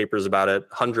 written papers about it,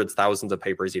 hundreds, thousands of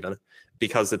papers even,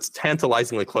 because it's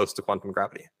tantalizingly close to quantum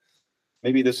gravity.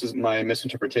 Maybe this is my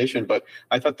misinterpretation, but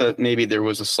I thought that maybe there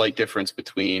was a slight difference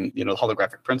between, the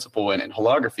holographic principle and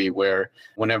holography, where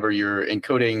whenever you're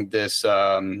encoding this,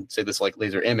 say this like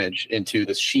laser image into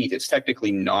this sheet, it's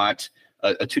technically not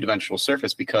a two-dimensional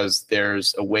surface because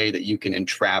there's a way that you can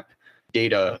entrap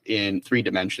data in 3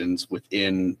 dimensions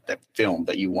within that film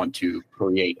that you want to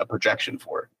create a projection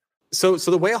for. So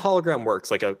the way a hologram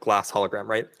works, like a glass hologram,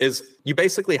 right, is you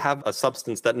basically have a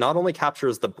substance that not only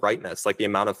captures the brightness, like the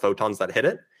amount of photons that hit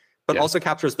it, but also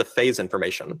captures the phase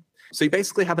information. So you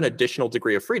basically have an additional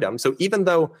degree of freedom. So even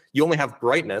though you only have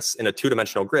brightness in a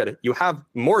two-dimensional grid, you have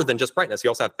more than just brightness. You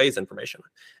also have phase information.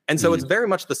 And so it's very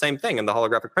much the same thing in the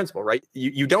holographic principle, right?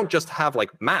 You don't just have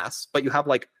like mass, but you have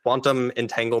like quantum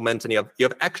entanglement, and you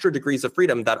have extra degrees of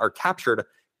freedom that are captured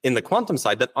in the quantum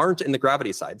side that aren't in the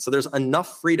gravity side. So there's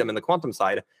enough freedom in the quantum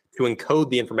side to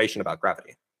encode the information about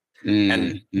gravity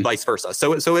and vice versa.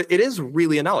 So it is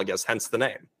really analogous, hence the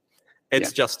name.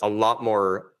 It's just a lot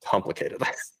more complicated.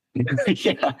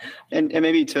 Yeah. And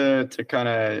maybe to kind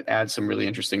of add some really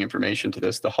interesting information to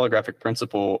this, the holographic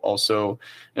principle also,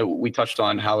 we touched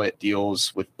on how it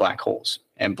deals with black holes.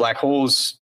 And black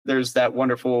holes, there's that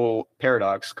wonderful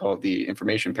paradox called the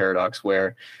information paradox,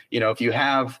 where, if you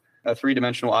have a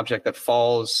 3-dimensional object that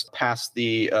falls past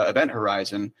the event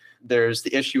horizon, there's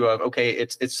the issue of, okay,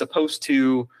 it's supposed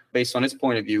to based on its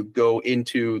point of view, go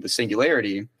into the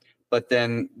singularity. But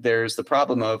then there's the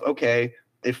problem of, okay,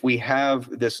 if we have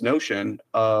this notion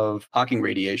of Hawking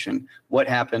radiation, what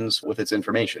happens with its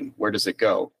information? Where does it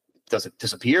go? Does it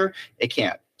disappear? It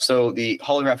can't. So the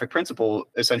holographic principle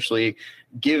essentially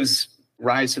gives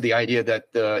rise to the idea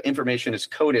that the information is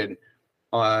coded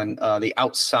on the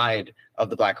outside of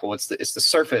the black hole. It's the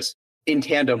surface in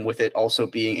tandem with it also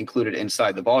being included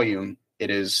inside the volume. It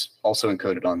is also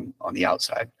encoded on the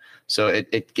outside. So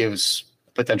it gives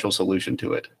a potential solution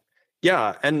to it.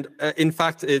 Yeah, and in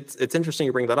fact, it's interesting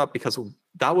you bring that up because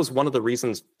that was one of the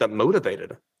reasons that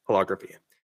motivated holography.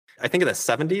 I think in the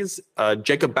 70s,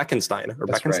 Jacob Bekenstein,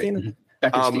 That's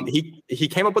right. he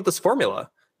came up with this formula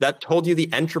that told you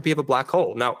the entropy of a black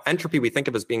hole. Now, entropy we think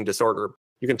of as being disorder.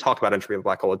 You can talk about entropy of a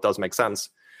black hole. It does make sense.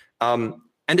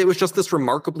 And it was just this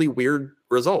remarkably weird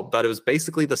result that it was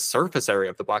basically the surface area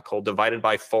of the black hole divided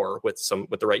by 4 with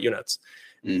the right units,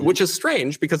 which is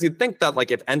strange because you'd think that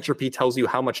like if entropy tells you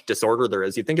how much disorder there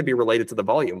is, you'd think it'd be related to the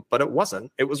volume, but it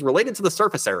wasn't. It was related to the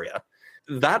surface area.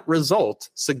 That result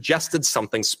suggested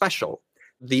something special.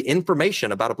 The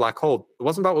information about a black hole, it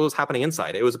wasn't about what was happening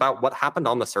inside. It was about what happened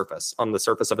on the surface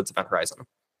of its event horizon.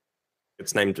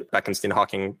 It's named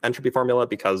Bekenstein-Hawking entropy formula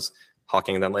because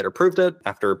Hawking then later proved it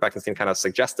after Bekenstein kind of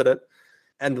suggested it.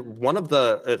 And one of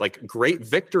the great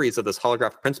victories of this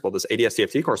holographic principle, this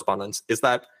ADS-CFT correspondence, is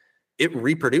that it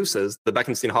reproduces the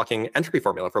Bekenstein-Hawking entropy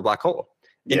formula for a black hole.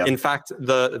 In fact,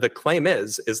 the claim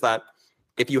is that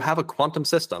if you have a quantum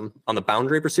system on the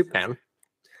boundary of your soup can,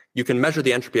 you can measure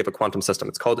the entropy of a quantum system.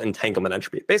 It's called entanglement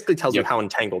entropy. It basically tells you how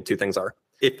entangled two things are.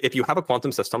 If you have a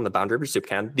quantum system on the boundary of your soup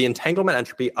can, the entanglement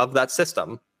entropy of that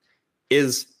system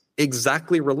is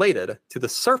exactly related to the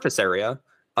surface area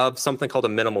of something called a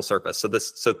minimal surface.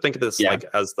 So think of this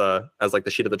as the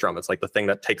sheet of the drum. It's like the thing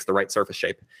that takes the right surface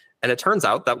shape. And it turns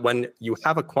out that when you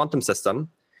have a quantum system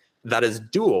that is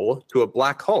dual to a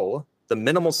black hole, the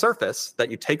minimal surface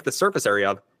that you take the surface area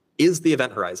of is the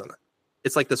event horizon.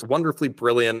 It's like this wonderfully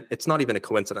brilliant, it's not even a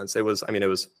coincidence. It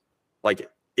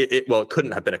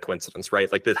couldn't have been a coincidence,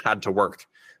 right? Like it had to work,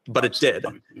 but it did.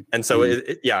 And so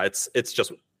it's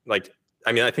just like,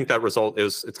 I think that result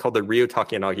it's called the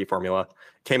Ryo-Takeyanagi formula.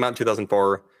 Came out in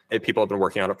 2004. People have been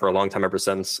working on it for a long time ever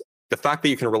since. The fact that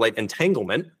you can relate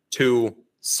entanglement to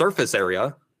surface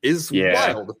area is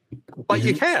wild, but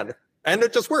you can, and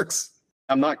it just works.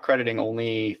 I'm not crediting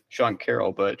only Sean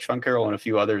Carroll, but Sean Carroll and a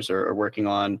few others are working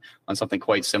on something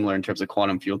quite similar in terms of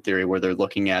quantum field theory, where they're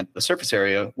looking at the surface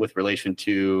area with relation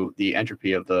to the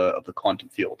entropy of the quantum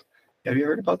field. Have you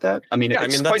heard about that?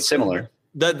 It's quite similar.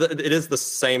 It is the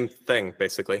same thing,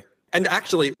 basically. And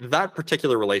actually, that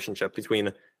particular relationship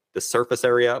between the surface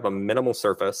area of a minimal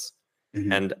surface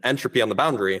and entropy on the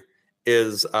boundary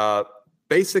is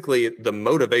basically the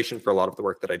motivation for a lot of the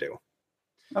work that I do.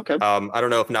 Okay. I don't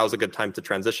know if now is a good time to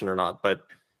transition or not, but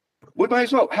we might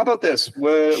as well. How about this?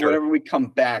 Whenever we come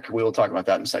back, we will talk about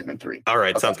that in segment 3. All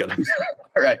right, sounds good.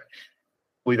 All right,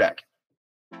 we'll be back.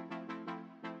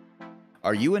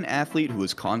 Are you an athlete who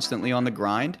is constantly on the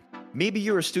grind? Maybe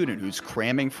you're a student who's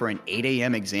cramming for an 8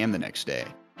 a.m. exam the next day.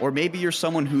 Or maybe you're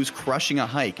someone who's crushing a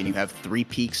hike and you have 3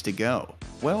 peaks to go.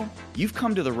 Well, you've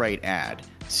come to the right ad.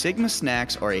 Sigma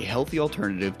snacks are a healthy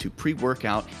alternative to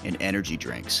pre-workout and energy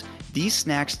drinks. These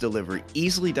snacks deliver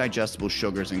easily digestible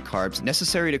sugars and carbs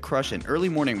necessary to crush an early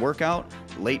morning workout,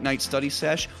 late night study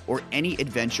sesh, or any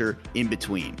adventure in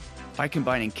between. By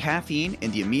combining caffeine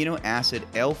and the amino acid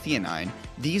L-theanine,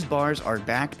 these bars are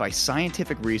backed by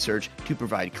scientific research to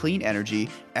provide clean energy,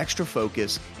 extra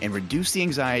focus, and reduce the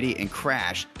anxiety and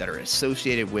crash that are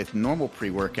associated with normal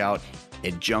pre-workout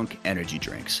and junk energy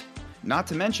drinks. Not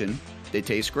to mention, they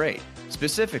taste great.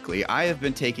 Specifically, I have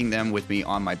been taking them with me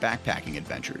on my backpacking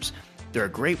adventures. They're a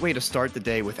great way to start the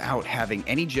day without having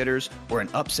any jitters or an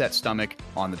upset stomach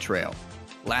on the trail.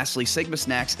 Lastly, Sigma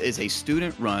Snacks is a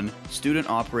student-run,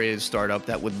 student-operated startup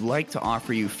that would like to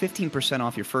offer you 15%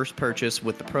 off your first purchase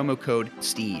with the promo code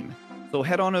STEAM. So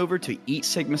head on over to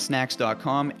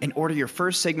eatsigmasnacks.com and order your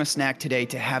first Sigma snack today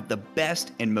to have the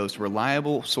best and most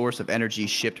reliable source of energy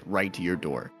shipped right to your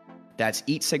door. That's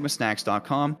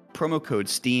eatsigmasnacks.com, promo code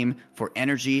STEAM for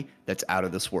energy that's out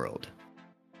of this world.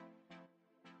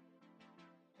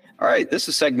 All right, this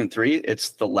is segment 3.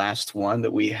 It's the last one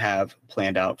that we have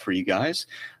planned out for you guys.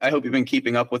 I hope you've been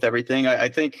keeping up with everything. I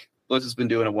think Blitz has been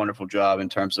doing a wonderful job in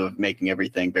terms of making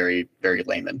everything very, very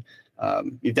layman.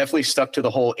 You've definitely stuck to the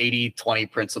whole 80-20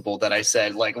 principle that I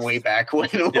said way back when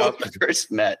we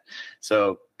first met.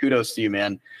 So kudos to you,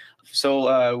 man.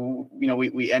 So,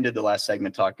 we ended the last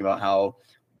segment talking about how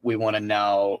we want to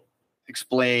now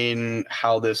explain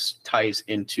how this ties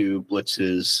into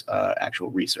Blitz's actual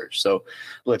research. So,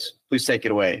 Blitz, please take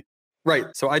it away. Right.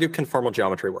 So I do conformal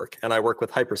geometry work, and I work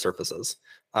with hypersurfaces.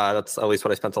 That's at least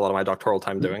what I spent a lot of my doctoral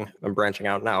time doing. I'm branching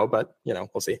out now, but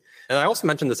we'll see. And I also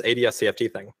mentioned this ADS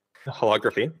CFT thing,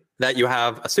 holography, that you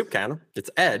have a soup can,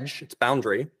 its edge, its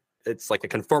boundary. It's like a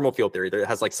conformal field theory. It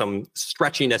has like some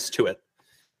stretchiness to it.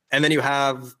 And then you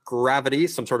have gravity,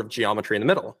 some sort of geometry in the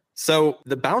middle. So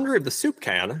the boundary of the soup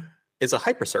can is a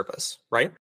hypersurface,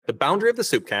 right? The boundary of the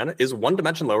soup can is one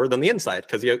dimension lower than the inside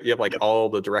because you have like all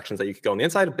the directions that you could go on the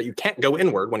inside, but you can't go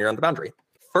inward when you're on the boundary.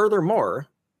 Furthermore,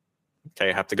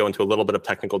 okay, I have to go into a little bit of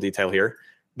technical detail here.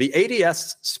 The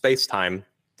ADS spacetime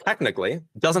technically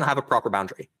doesn't have a proper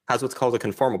boundary, has what's called a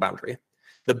conformal boundary.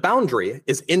 The boundary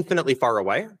is infinitely far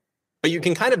away, but you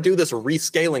can kind of do this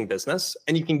rescaling business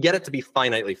and you can get it to be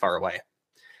finitely far away.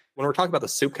 When we're talking about the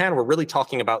soup can, we're really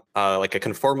talking about like a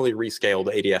conformally rescaled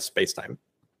ADS spacetime.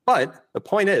 But the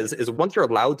point is once you're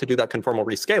allowed to do that conformal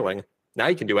rescaling, now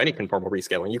you can do any conformal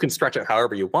rescaling. You can stretch it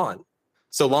however you want,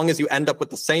 so long as you end up with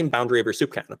the same boundary of your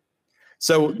soup can.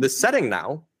 So the setting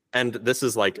now, and this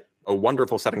is like a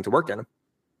wonderful setting to work in,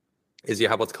 is you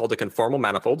have what's called a conformal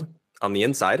manifold on the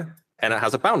inside, and it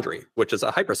has a boundary, which is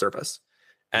a hypersurface.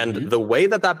 And the way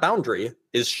that that boundary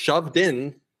is shoved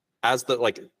in as the,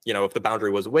 like, if the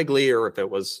boundary was wiggly or if it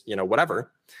was,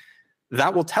 whatever,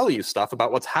 that will tell you stuff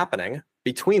about what's happening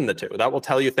between the two. That will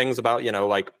tell you things about,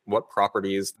 like what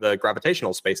properties the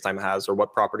gravitational spacetime has or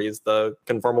what properties the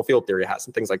conformal field theory has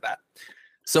and things like that.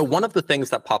 So one of the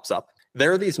things that pops up,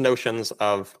 there are these notions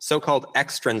of so-called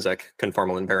extrinsic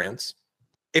conformal invariance.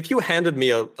 If you handed me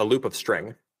a loop of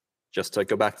string, just to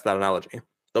go back to that analogy,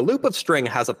 the loop of string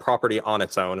has a property on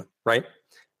its own, right?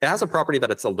 It has a property that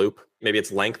it's a loop. Maybe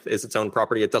its length is its own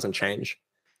property. It doesn't change.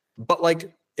 But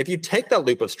like, if you take that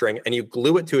loop of string and you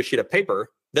glue it to a sheet of paper,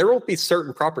 there will be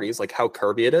certain properties, like how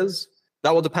curvy it is,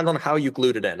 that will depend on how you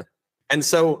glued it in. And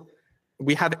so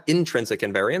we have intrinsic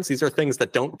invariance. These are things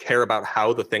that don't care about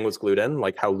how the thing was glued in,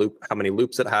 like how many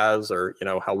loops it has, or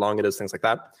how long it is, things like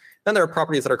that. Then there are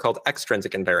properties that are called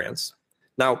extrinsic invariance.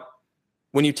 Now,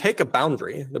 when you take a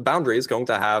boundary, the boundary is going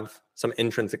to have some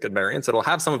intrinsic invariance. It'll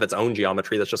have some of its own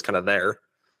geometry that's just kind of there,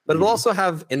 but it'll also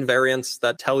have invariants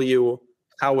that tell you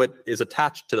how it is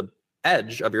attached to the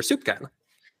edge of your soup can.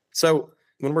 So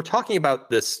when we're talking about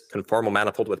this conformal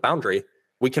manifold with boundary,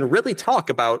 we can really talk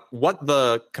about what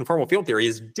the conformal field theory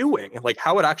is doing, like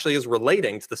how it actually is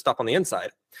relating to the stuff on the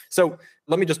inside. So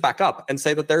let me just back up and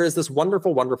say that there is this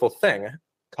wonderful, wonderful thing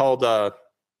called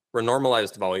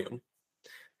renormalized volume.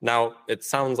 Now, it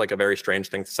sounds like a very strange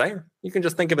thing to say. You can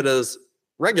just think of it as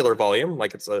regular volume,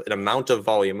 like it's an amount of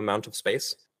volume, amount of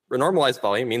space. Renormalized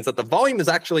volume means that the volume is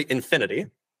actually infinity.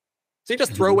 So you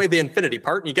just throw away the infinity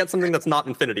part and you get something that's not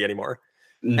infinity anymore.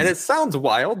 And it sounds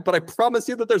wild, but I promise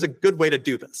you that there's a good way to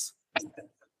do this.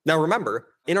 Now, remember,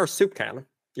 in our soup can,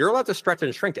 you're allowed to stretch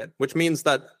and shrink it, which means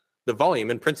that the volume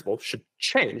in principle should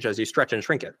change as you stretch and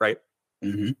shrink it, right?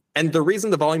 And the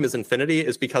reason the volume is infinity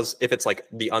is because if it's like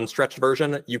the unstretched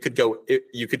version, you could go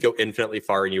infinitely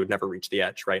far and you would never reach the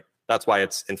edge, right? That's why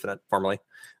it's infinite formally.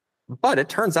 But it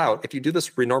turns out if you do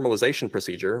this renormalization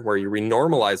procedure where you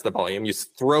renormalize the volume, you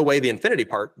throw away the infinity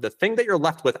part, the thing that you're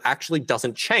left with actually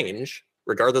doesn't change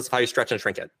regardless of how you stretch and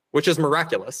shrink it, which is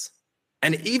miraculous.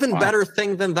 An even better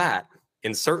thing than that,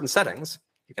 in certain settings,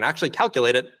 you can actually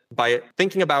calculate it by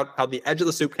thinking about how the edge of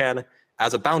the soup can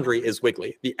as a boundary is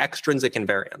wiggly, the extrinsic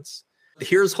invariance.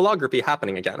 Here's holography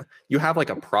happening again. You have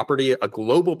like a property, a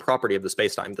global property of the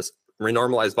spacetime, this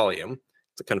renormalized volume.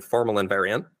 It's a conformal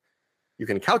invariant. You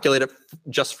can calculate it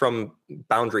just from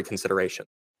boundary consideration.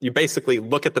 You basically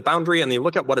look at the boundary and you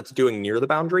look at what it's doing near the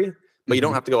boundary, but you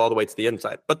don't have to go all the way to the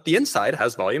inside. But the inside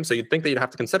has volume, so you'd think that you'd have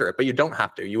to consider it, but you don't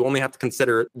have to. You only have to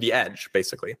consider the edge,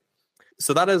 basically.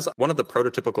 So that is one of the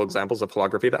prototypical examples of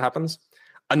holography that happens.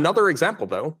 Another example,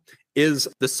 though, is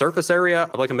the surface area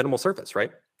of like a minimal surface,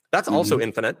 right? That's also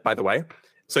infinite, by the way.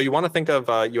 So you want to think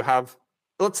of, you have,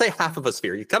 let's say half of a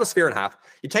sphere. You cut a sphere in half.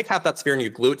 You take half that sphere and you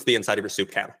glue it to the inside of your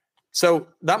soup can. So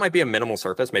that might be a minimal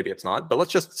surface. Maybe it's not, but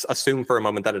let's just assume for a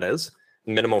moment that it is.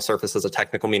 Minimal surface is a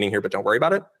technical meaning here, but don't worry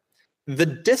about it. The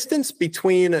distance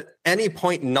between any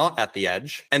point not at the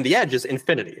edge and the edge is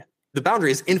infinity. The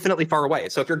boundary is infinitely far away.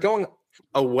 So if you're going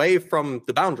away from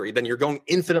the boundary, then you're going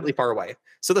infinitely far away.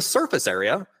 So the surface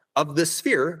area of this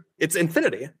sphere, it's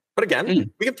infinity. But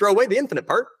again, we can throw away the infinite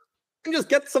part and just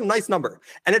get some nice number.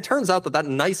 And it turns out that that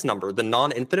nice number, the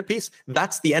non-infinite piece,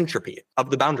 that's the entropy of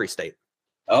the boundary state.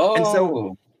 Oh. And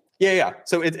so, yeah.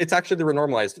 So it's actually the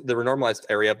renormalized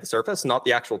area of the surface, not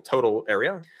the actual total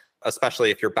area,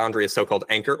 especially if your boundary is so-called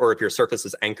anchor, or if your surface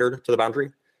is anchored to the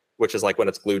boundary, which is like when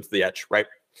it's glued to the edge, right?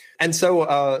 And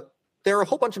so there are a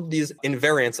whole bunch of these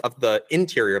invariants of the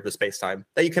interior of the spacetime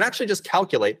that you can actually just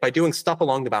calculate by doing stuff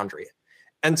along the boundary.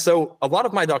 And so a lot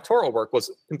of my doctoral work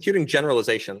was computing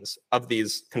generalizations of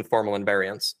these conformal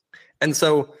invariants. And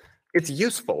so it's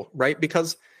useful, right?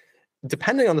 Because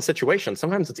depending on the situation,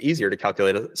 sometimes it's easier to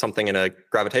calculate something in a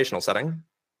gravitational setting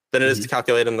than it is to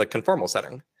calculate in the conformal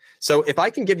setting. So if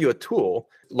I can give you a tool,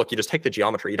 look, you just take the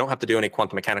geometry. You don't have to do any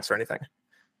quantum mechanics or anything.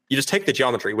 You just take the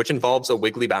geometry, which involves a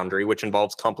wiggly boundary, which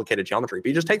involves complicated geometry. But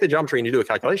you just take the geometry and you do a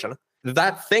calculation.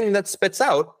 That thing that spits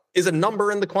out is a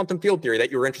number in the quantum field theory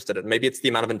that you were interested in. Maybe it's the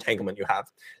amount of entanglement you have.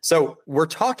 So we're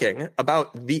talking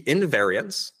about the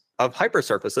invariance of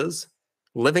hypersurfaces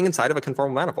living inside of a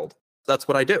conformal manifold. That's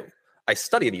what I do. I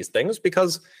study these things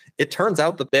because it turns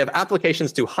out that they have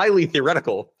applications to highly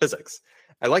theoretical physics.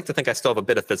 I like to think I still have a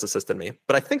bit of physicist in me,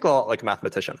 but I think a lot like a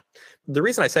mathematician. The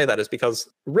reason I say that is because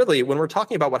really, when we're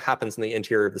talking about what happens in the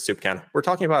interior of the soup can, we're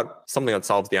talking about something that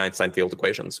solves the Einstein field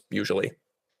equations, usually,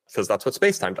 because that's what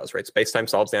space-time does, right? Space-time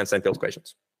solves the Einstein field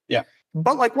equations. Yeah.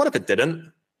 But like, what if it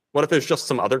didn't? What if there's just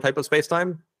some other type of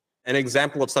space-time? An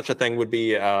example of such a thing would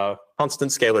be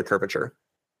constant scalar curvature.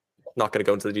 Not going to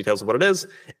go into the details of what it is.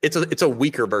 It's a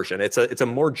weaker version. It's a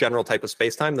more general type of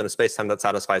space-time than a space-time that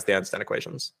satisfies the Einstein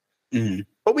equations. Mm-hmm.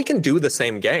 But we can do the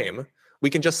same game. We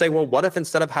can just say, well, what if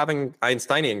instead of having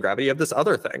Einsteinian gravity, you have this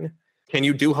other thing? Can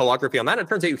you do holography on that? It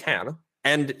turns out you can.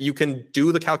 And you can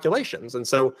do the calculations. And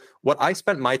so what I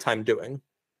spent my time doing,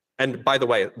 and by the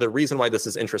way, the reason why this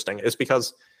is interesting is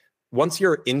because once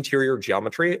your interior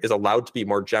geometry is allowed to be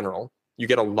more general, you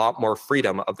get a lot more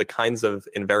freedom of the kinds of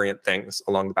invariant things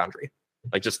along the boundary,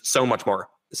 like just so much more.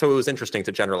 So it was interesting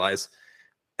to generalize.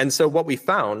 And so what we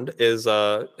found is,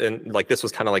 and like this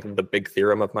was kind of like the big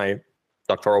theorem of my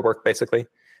doctoral work, basically,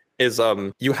 is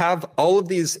you have all of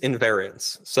these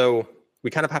invariants. So we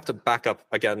kind of have to back up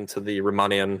again to the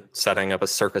Riemannian setting of a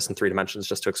surface in 3 dimensions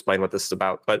just to explain what this is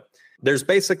about. But there's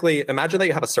basically, imagine that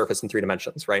you have a surface in 3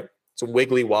 dimensions, right? It's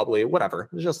wiggly, wobbly, whatever.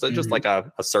 It's just like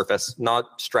a surface,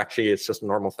 not stretchy. It's just a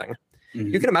normal thing.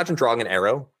 You can imagine drawing an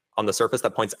arrow on the surface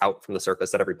that points out from the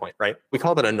surface at every point, right? We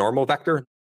call that a normal vector.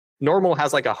 Normal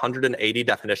has like 180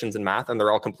 definitions in math, and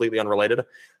they're all completely unrelated.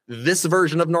 This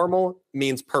version of normal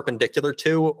means perpendicular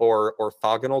to or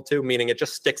orthogonal to, meaning it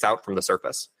just sticks out from the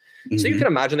surface. So you can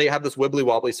imagine that you have this wibbly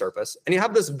wobbly surface, and you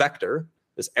have this vector,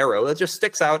 this arrow that just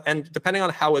sticks out, and depending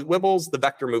on how it wibbles, the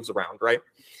vector moves around, right?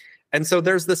 And so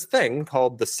there's this thing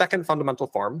called the second fundamental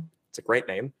form. It's a great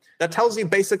name that tells you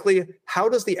basically how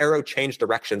does the arrow change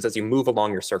directions as you move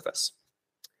along your surface.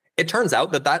 It turns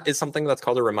out that that is something that's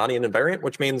called a Riemannian invariant,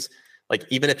 which means like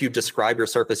even if you describe your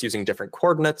surface using different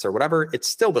coordinates or whatever, it's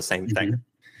still the same thing.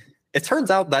 It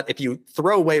turns out that if you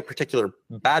throw away a particular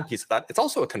bad piece of that, it's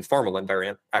also a conformal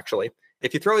invariant, actually.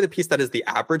 If you throw away the piece that is the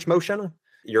average motion,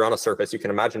 you're on a surface, you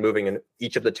can imagine moving in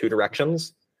each of the 2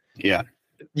 directions. Yeah.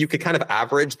 You could kind of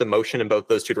average the motion in both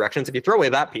those 2 directions. If you throw away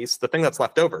that piece, the thing that's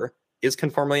left over is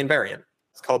conformally invariant.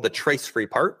 It's called the trace-free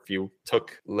part. If you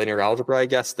took linear algebra, I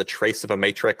guess, the trace of a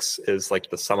matrix is like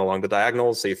the sum along the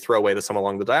diagonals. So you throw away the sum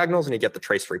along the diagonals and you get the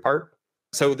trace-free part.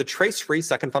 So the trace-free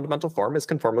second fundamental form is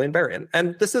conformally invariant.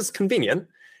 And this is convenient.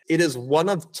 It is one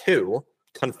of 2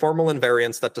 conformal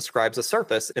invariants that describes a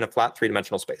surface in a flat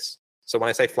 3-dimensional space. So when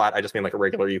I say flat, I just mean like a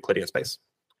regular Euclidean space.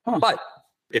 But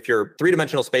if your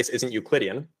 3-dimensional space isn't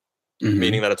Euclidean,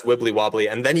 meaning that it's wibbly wobbly,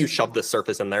 and then you shove this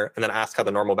surface in there and then ask how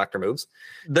the normal vector moves,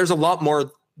 there's a lot more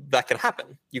that can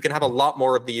happen. You can have a lot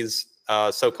more of these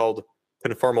so-called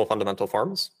conformal fundamental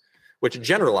forms, which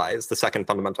generalize the second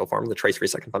fundamental form, the trace-free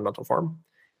second fundamental form.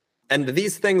 And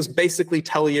these things basically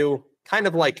tell you kind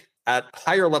of like at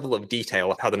higher level of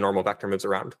detail how the normal vector moves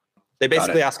around. They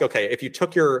basically ask, okay, if you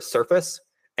took your surface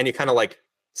and you kind of like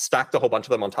stacked a whole bunch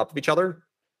of them on top of each other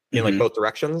in like both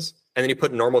directions, and then you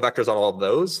put normal vectors on all of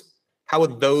those, how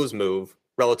would those move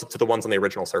relative to the ones on the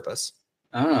original surface?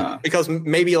 Because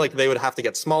maybe like they would have to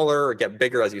get smaller or get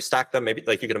bigger as you stack them. Maybe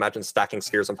like you can imagine stacking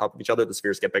spheres on top of each other, the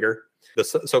spheres get bigger. The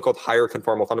so-called higher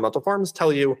conformal fundamental forms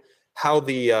tell you how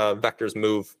the vectors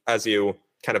move as you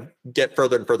kind of get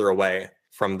further and further away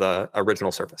from the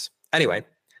original surface. Anyway,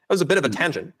 that was a bit of a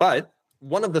tangent, but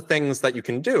one of the things that you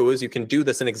can do is you can do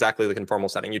this in exactly the conformal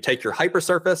setting. You take your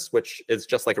hypersurface, which is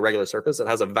just like a regular surface. It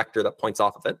has a vector that points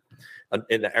off of it,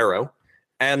 an arrow.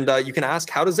 And you can ask,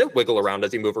 how does it wiggle around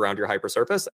as you move around your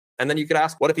hypersurface? And then you could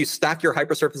ask, what if you stack your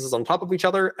hypersurfaces on top of each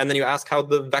other? And then you ask how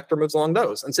the vector moves along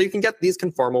those. And so you can get these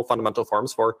conformal fundamental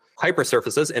forms for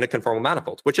hypersurfaces in a conformal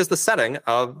manifold, which is the setting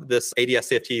of this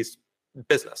ADS-CFT's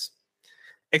business.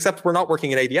 Except we're not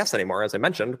working in ADS anymore, as I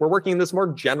mentioned. We're working in this more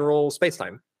general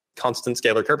spacetime, constant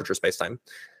scalar curvature spacetime.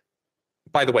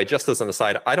 By the way, just as an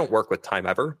aside, I don't work with time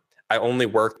ever. I only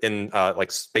work in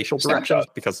like spatial directions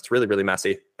because it's really, really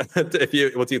messy.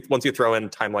 Once you throw in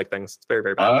time-like things, it's very,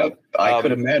 very bad. I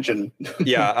could imagine.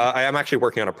 I am actually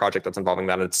working on a project that's involving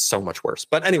that, and it's so much worse.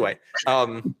 But anyway,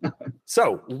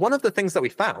 so one of the things that we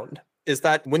found is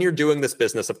that when you're doing this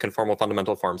business of conformal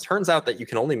fundamental forms, turns out that you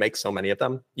can only make so many of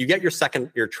them. You get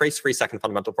your trace-free second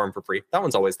fundamental form for free. That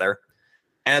one's always there.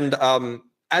 And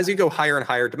as you go higher and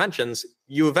higher dimensions,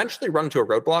 you eventually run into a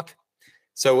roadblock.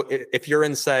 So if you're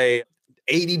in, say,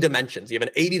 80 dimensions, you have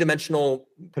an 80-dimensional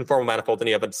conformal manifold, and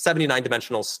you have a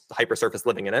 79-dimensional hypersurface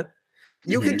living in it,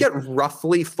 you could get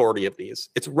roughly 40 of these.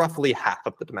 It's roughly half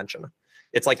of the dimension.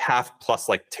 It's like half plus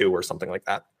like 2 or something like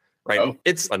that, right? Oh.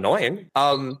 It's annoying.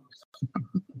 It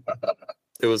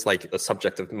was like a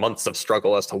subject of months of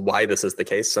struggle as to why this is the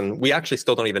case. And we actually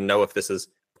still don't even know if this is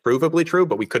provably true,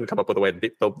 but we couldn't come up with a way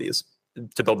to build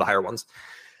the higher ones.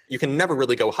 You can never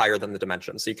really go higher than the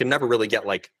dimensions. So you can never really get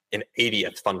like an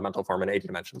 80th fundamental form in 80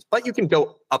 dimensions, but you can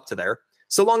go up to there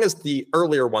so long as the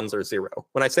earlier ones are 0.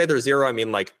 When I say they're 0, I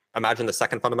mean like imagine the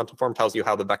second fundamental form tells you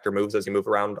how the vector moves as you move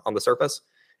around on the surface.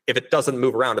 If it doesn't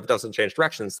move around, if it doesn't change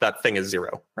directions, that thing is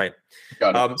 0, right?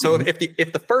 Got it. So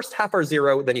if the first half are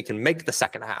 0, then you can make the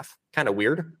second half. Kind of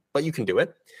weird, but you can do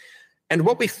it. And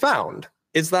what we found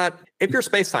is that if your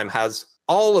spacetime has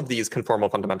all of these conformal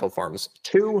fundamental forms,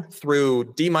 2 through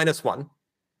d-1, because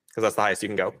that's the highest you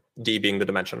can go, d being the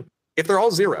dimension. If they're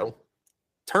all 0,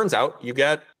 turns out you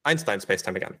get Einstein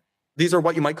spacetime again. These are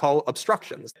what you might call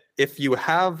obstructions. If you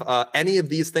have any of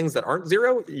these things that aren't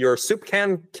 0, your soup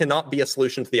cannot be a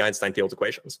solution to the Einstein field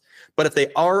equations. But if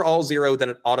they are all 0, then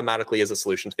it automatically is a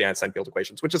solution to the Einstein field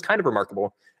equations, which is kind of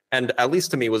remarkable. And at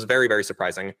least to me was very, very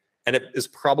surprising. And it is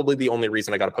probably the only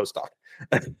reason I got a postdoc.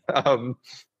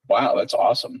 Wow, that's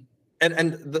awesome.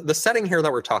 And the setting here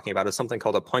that we're talking about is something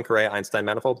called a Poincare Einstein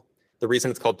manifold. The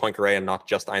reason it's called Poincare and not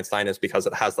just Einstein is because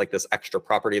it has like this extra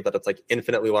property that it's like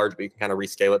infinitely large, but you can kind of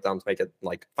rescale it down to make it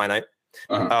like finite.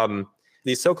 Uh-huh.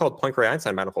 These so-called Poincare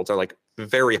Einstein manifolds are like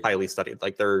very highly studied.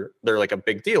 Like they're like a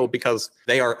big deal because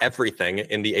they are everything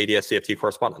in the ADS-CFT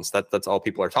correspondence. That's all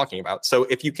people are talking about. So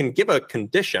if you can give a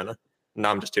condition, no,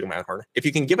 I'm just tooting my own horn. If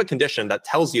you can give a condition that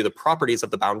tells you the properties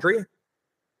of the boundary,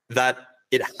 that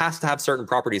it has to have certain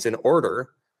properties in order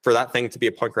for that thing to be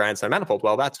a Poincare Einstein manifold,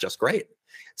 well, that's just great.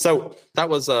 So that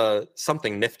was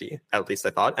something nifty, at least I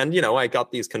thought. And, I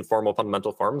got these conformal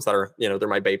fundamental forms that are, they're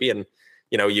my baby. And,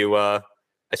 I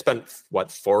spent,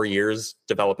 4 years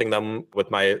developing them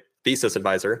with my thesis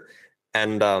advisor.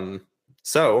 And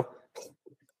so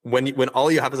when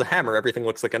all you have is a hammer, everything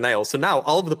looks like a nail. So now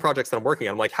all of the projects that I'm working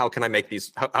on, I'm like, how can I make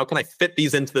these? How can I fit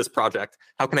these into this project?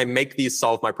 How can I make these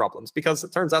solve my problems? Because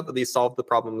it turns out that these solve the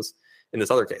problems in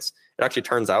this other case. It actually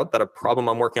turns out that a problem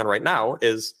I'm working on right now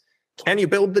is, can you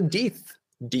build the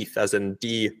Deth as in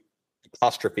D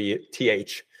apostrophe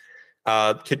TH?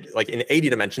 Like in 80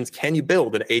 dimensions, can you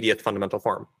build an 80th fundamental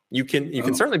form? You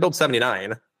can certainly build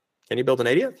 79. Can you build an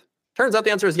 80th? Turns out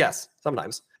the answer is yes,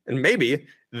 sometimes. And maybe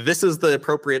this is the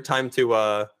appropriate time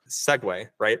to segue,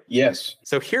 right? Yes.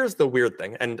 So here's the weird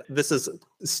thing, and this is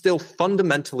still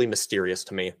fundamentally mysterious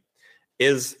to me,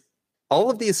 is all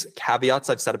of these caveats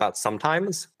I've said about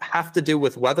sometimes have to do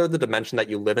with whether the dimension that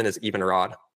you live in is even or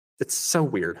odd. It's so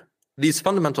weird. These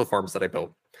fundamental forms that I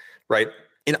built, right?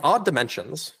 In odd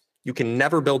dimensions, you can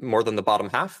never build more than the bottom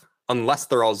half. Unless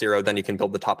they're all 0, then you can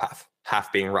build the top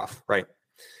half being rough, right?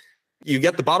 You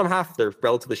get the bottom half, they're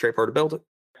relatively straightforward to build.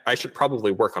 I should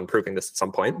probably work on proving this at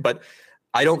some point, but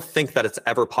I don't think that it's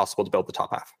ever possible to build the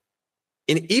top half.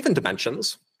 In even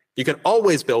dimensions, you can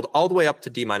always build all the way up to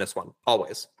d-1,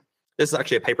 always. This is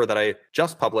actually a paper that I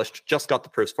just published, just got the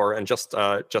proofs for, and just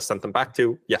sent them back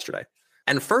to yesterday.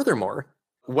 And furthermore,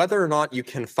 whether or not you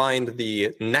can find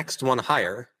the next one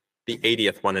higher, the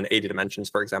 80th one in 80 dimensions,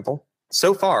 for example,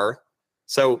 so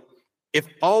if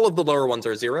all of the lower ones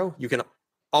are 0, you can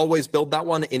always build that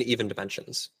one in even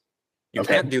dimensions. You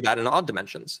can't do that in odd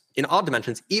dimensions. In odd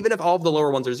dimensions, even if all of the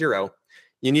lower ones are 0,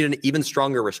 you need an even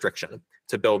stronger restriction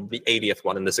to build the 80th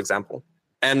one in this example.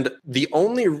 And the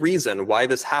only reason why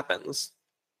this happens,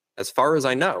 as far as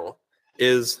I know,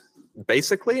 is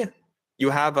basically you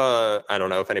have I don't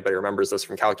know if anybody remembers this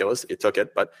from calculus, you took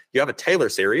it, but you have a Taylor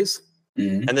series,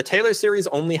 and the Taylor series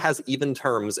only has even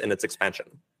terms in its expansion.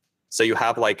 So you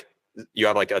have like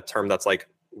a term that's like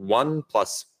 1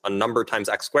 plus a number times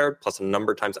x squared plus a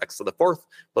number times x to the 4th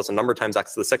plus a number times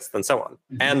x to the 6th and so on.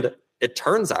 And it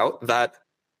turns out that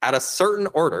at a certain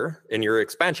order in your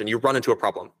expansion, you run into a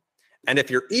problem. And if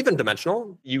you're even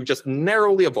dimensional, you just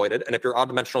narrowly avoid it. And if you're odd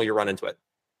dimensional, you run into it.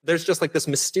 There's just like this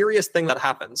mysterious thing that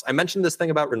happens. I mentioned this thing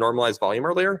about renormalized volume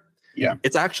earlier. Yeah.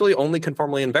 It's actually only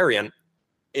conformally invariant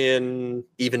in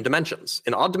even dimensions.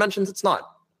 In odd dimensions, it's not,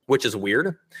 which is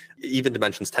weird. Even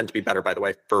dimensions tend to be better, by the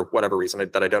way, for whatever reason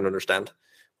that I don't understand.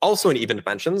 Also in even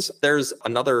dimensions, there's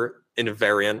another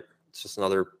invariant, it's just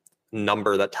another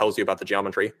number that tells you about the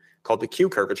geometry called the Q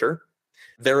curvature.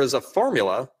 There is a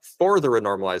formula for the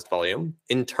renormalized volume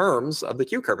in terms of the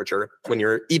Q curvature when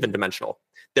you're even dimensional.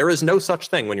 There is no such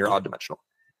thing when you're odd dimensional.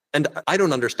 And I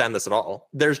don't understand this at all.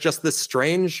 There's just this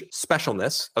strange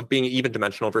specialness of being even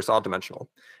dimensional versus odd dimensional.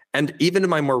 And even in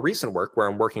my more recent work, where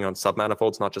I'm working on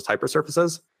submanifolds, not just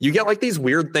hypersurfaces, you get like these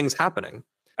weird things happening.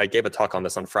 I gave a talk on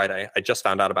this on Friday. I just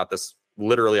found out about this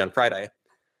literally on Friday.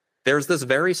 There's this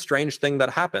very strange thing that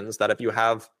happens that if you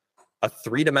have a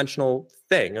 3-dimensional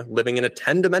thing living in a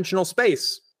 10-dimensional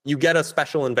space, you get a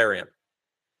special invariant.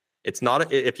 It's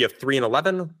not, if you have 3 and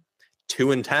 11,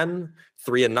 2 and 10,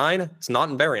 3 and 9, it's not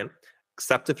invariant,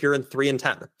 except if you're in 3 and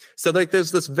 10. So like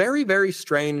there's this very, very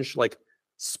strange like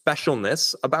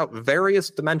specialness about various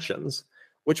dimensions,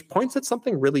 which points at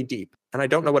something really deep. And I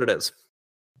don't know what it is.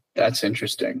 That's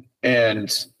interesting.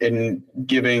 And in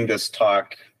giving this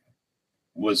talk,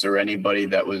 was there anybody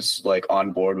that was like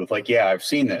on board with like, yeah, I've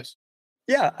seen this?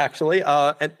 Yeah, actually.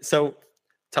 And so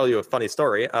tell you a funny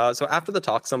story. So after the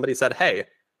talk, somebody said, hey,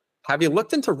 have you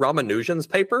looked into Ramanujan's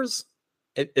papers?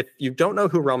 If you don't know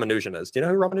who Ramanujan is, do you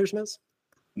know who Ramanujan is?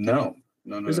 No.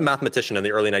 He was a mathematician in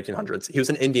the early 1900s. He was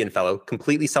an Indian fellow,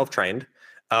 completely self-trained.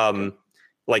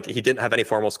 Like he didn't have any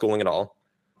formal schooling at all.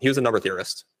 He was a number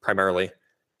theorist primarily.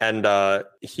 And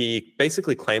he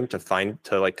basically claimed to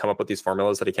come up with these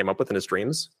formulas that he came up with in his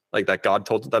dreams, like that God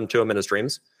told them to him in his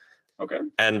dreams. Okay.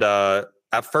 And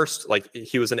at first, like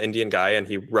he was an Indian guy and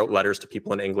he wrote letters to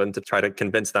people in England to try to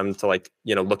convince them to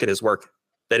look at his work.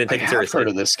 They didn't take it seriously. I've heard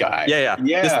of this guy. Yeah.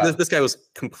 This guy was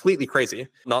completely crazy,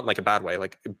 not in like a bad way,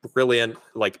 like brilliant,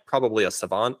 like probably a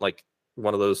savant, like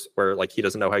one of those where like he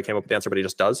doesn't know how he came up with the answer, but he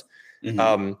just does.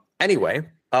 Mm-hmm. Anyway,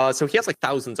 so he has like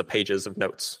thousands of pages of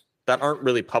notes that aren't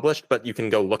really published, but you can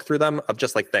go look through them of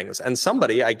just like things. And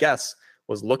somebody, I guess,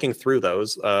 was looking through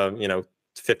those,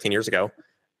 15 years ago,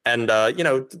 and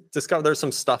discovered there's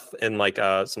some stuff in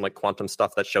some quantum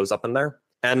stuff that shows up in there.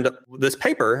 And this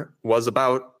paper was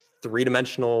about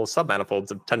 3-dimensional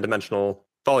submanifolds of 10-dimensional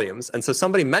volumes. And so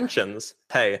somebody mentions,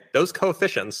 hey, those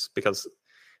coefficients, because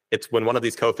it's when one of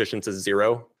these coefficients is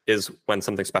 0 is when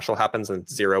something special happens, and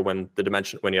it's 0 when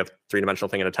you have 3-dimensional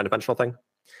thing and a 10-dimensional thing.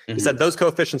 Mm-hmm. He said, those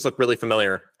coefficients look really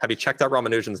familiar. Have you checked out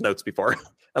Ramanujan's notes before?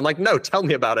 I'm like, no, tell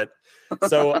me about it.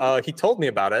 So he told me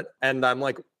about it, and I'm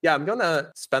like, yeah, I'm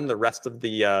gonna spend the rest of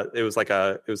the it was like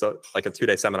a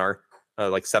 2-day seminar,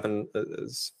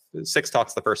 6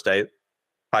 talks the first day,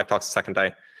 5 talks the second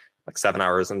day, like 7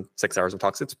 hours and 6 hours of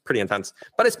talks. It's pretty intense.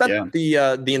 But I spent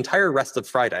the entire rest of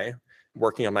Friday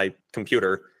working on my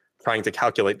computer trying to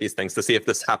calculate these things to see if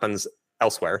this happens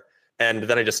elsewhere. And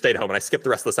then I just stayed home and I skipped the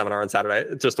rest of the seminar on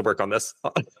Saturday just to work on this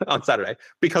on Saturday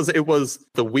because it was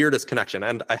the weirdest connection.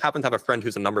 And I happen to have a friend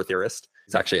who's a number theorist.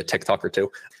 He's actually a TikToker too,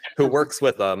 who works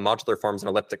with modular forms and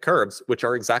elliptic curves, which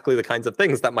are exactly the kinds of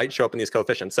things that might show up in these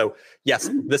coefficients. So yes,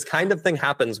 this kind of thing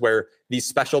happens where these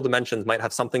special dimensions might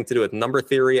have something to do with number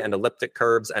theory and elliptic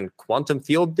curves, and quantum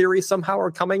field theory somehow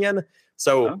are coming in.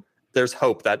 So there's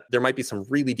hope that there might be some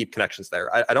really deep connections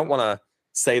there. I don't want to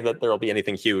say that there'll be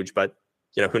anything huge, but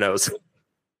who knows?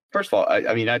 First of all,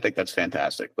 I mean, I think that's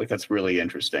fantastic. Like, that's really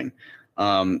interesting.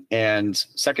 And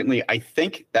secondly, I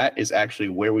think that is actually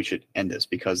where we should end this,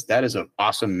 because that is an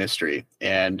awesome mystery.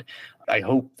 And I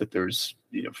hope that there's,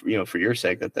 for your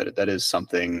sake, that is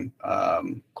something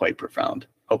quite profound.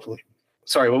 Hopefully.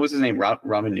 Sorry, what was his name?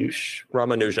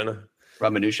 Ramanujan.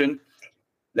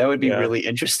 That would be really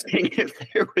interesting if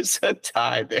there was a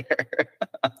tie there.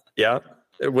 Yeah.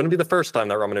 It wouldn't be the first time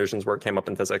that Ramanujan's work came up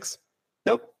in physics.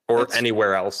 Nope. Or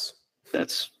anywhere else.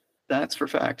 That's for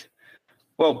fact.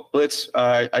 Well, Blitz,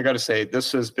 I got to say,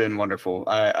 this has been wonderful.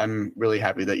 I'm really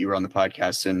happy that you were on the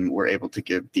podcast and were able to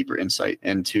give deeper insight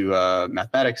into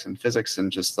mathematics and physics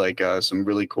and just like some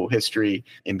really cool history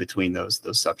in between those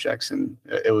subjects. And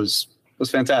it was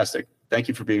fantastic. Thank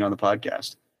you for being on the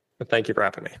podcast. Thank you for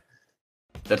having me.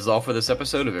 That is all for this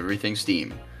episode of Everything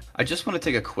STEAM. I just want to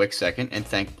take a quick second and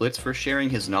thank Blitz for sharing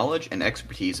his knowledge and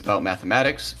expertise about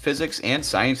mathematics, physics, and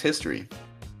science history.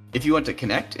 If you want to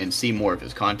connect and see more of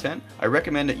his content, I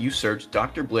recommend that you search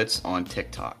Dr. Blitz on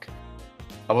TikTok.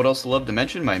 I would also love to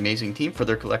mention my amazing team for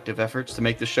their collective efforts to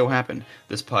make this show happen.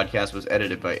 This podcast was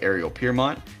edited by Ariel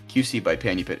Piermont, QC by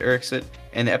Panupit Erikset,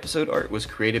 and the episode art was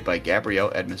created by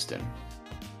Gabrielle Edmiston.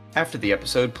 After the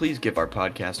episode, please give our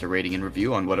podcast a rating and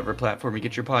review on whatever platform you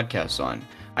get your podcasts on.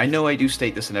 I know I do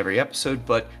state this in every episode,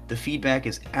 but the feedback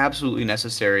is absolutely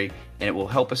necessary and it will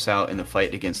help us out in the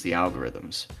fight against the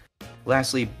algorithms.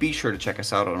 Lastly, be sure to check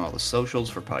us out on all the socials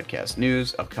for podcast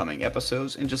news, upcoming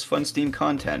episodes, and just fun Steam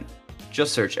content.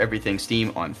 Just search Everything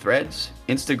Steam on Threads,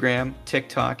 Instagram,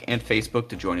 TikTok, and Facebook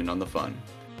to join in on the fun.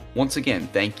 Once again,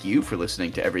 thank you for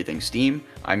listening to Everything Steam.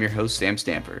 I'm your host, Sam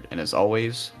Stanford, and as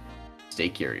always, stay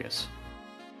curious.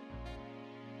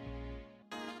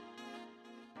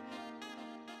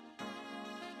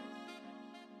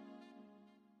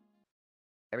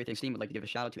 Everything Steam would like to give a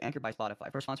shout out to Anchor by Spotify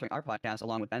for sponsoring our podcast,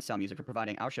 along with Ben Sound Music for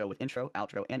providing our show with intro,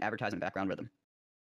 outro, and advertising background rhythm.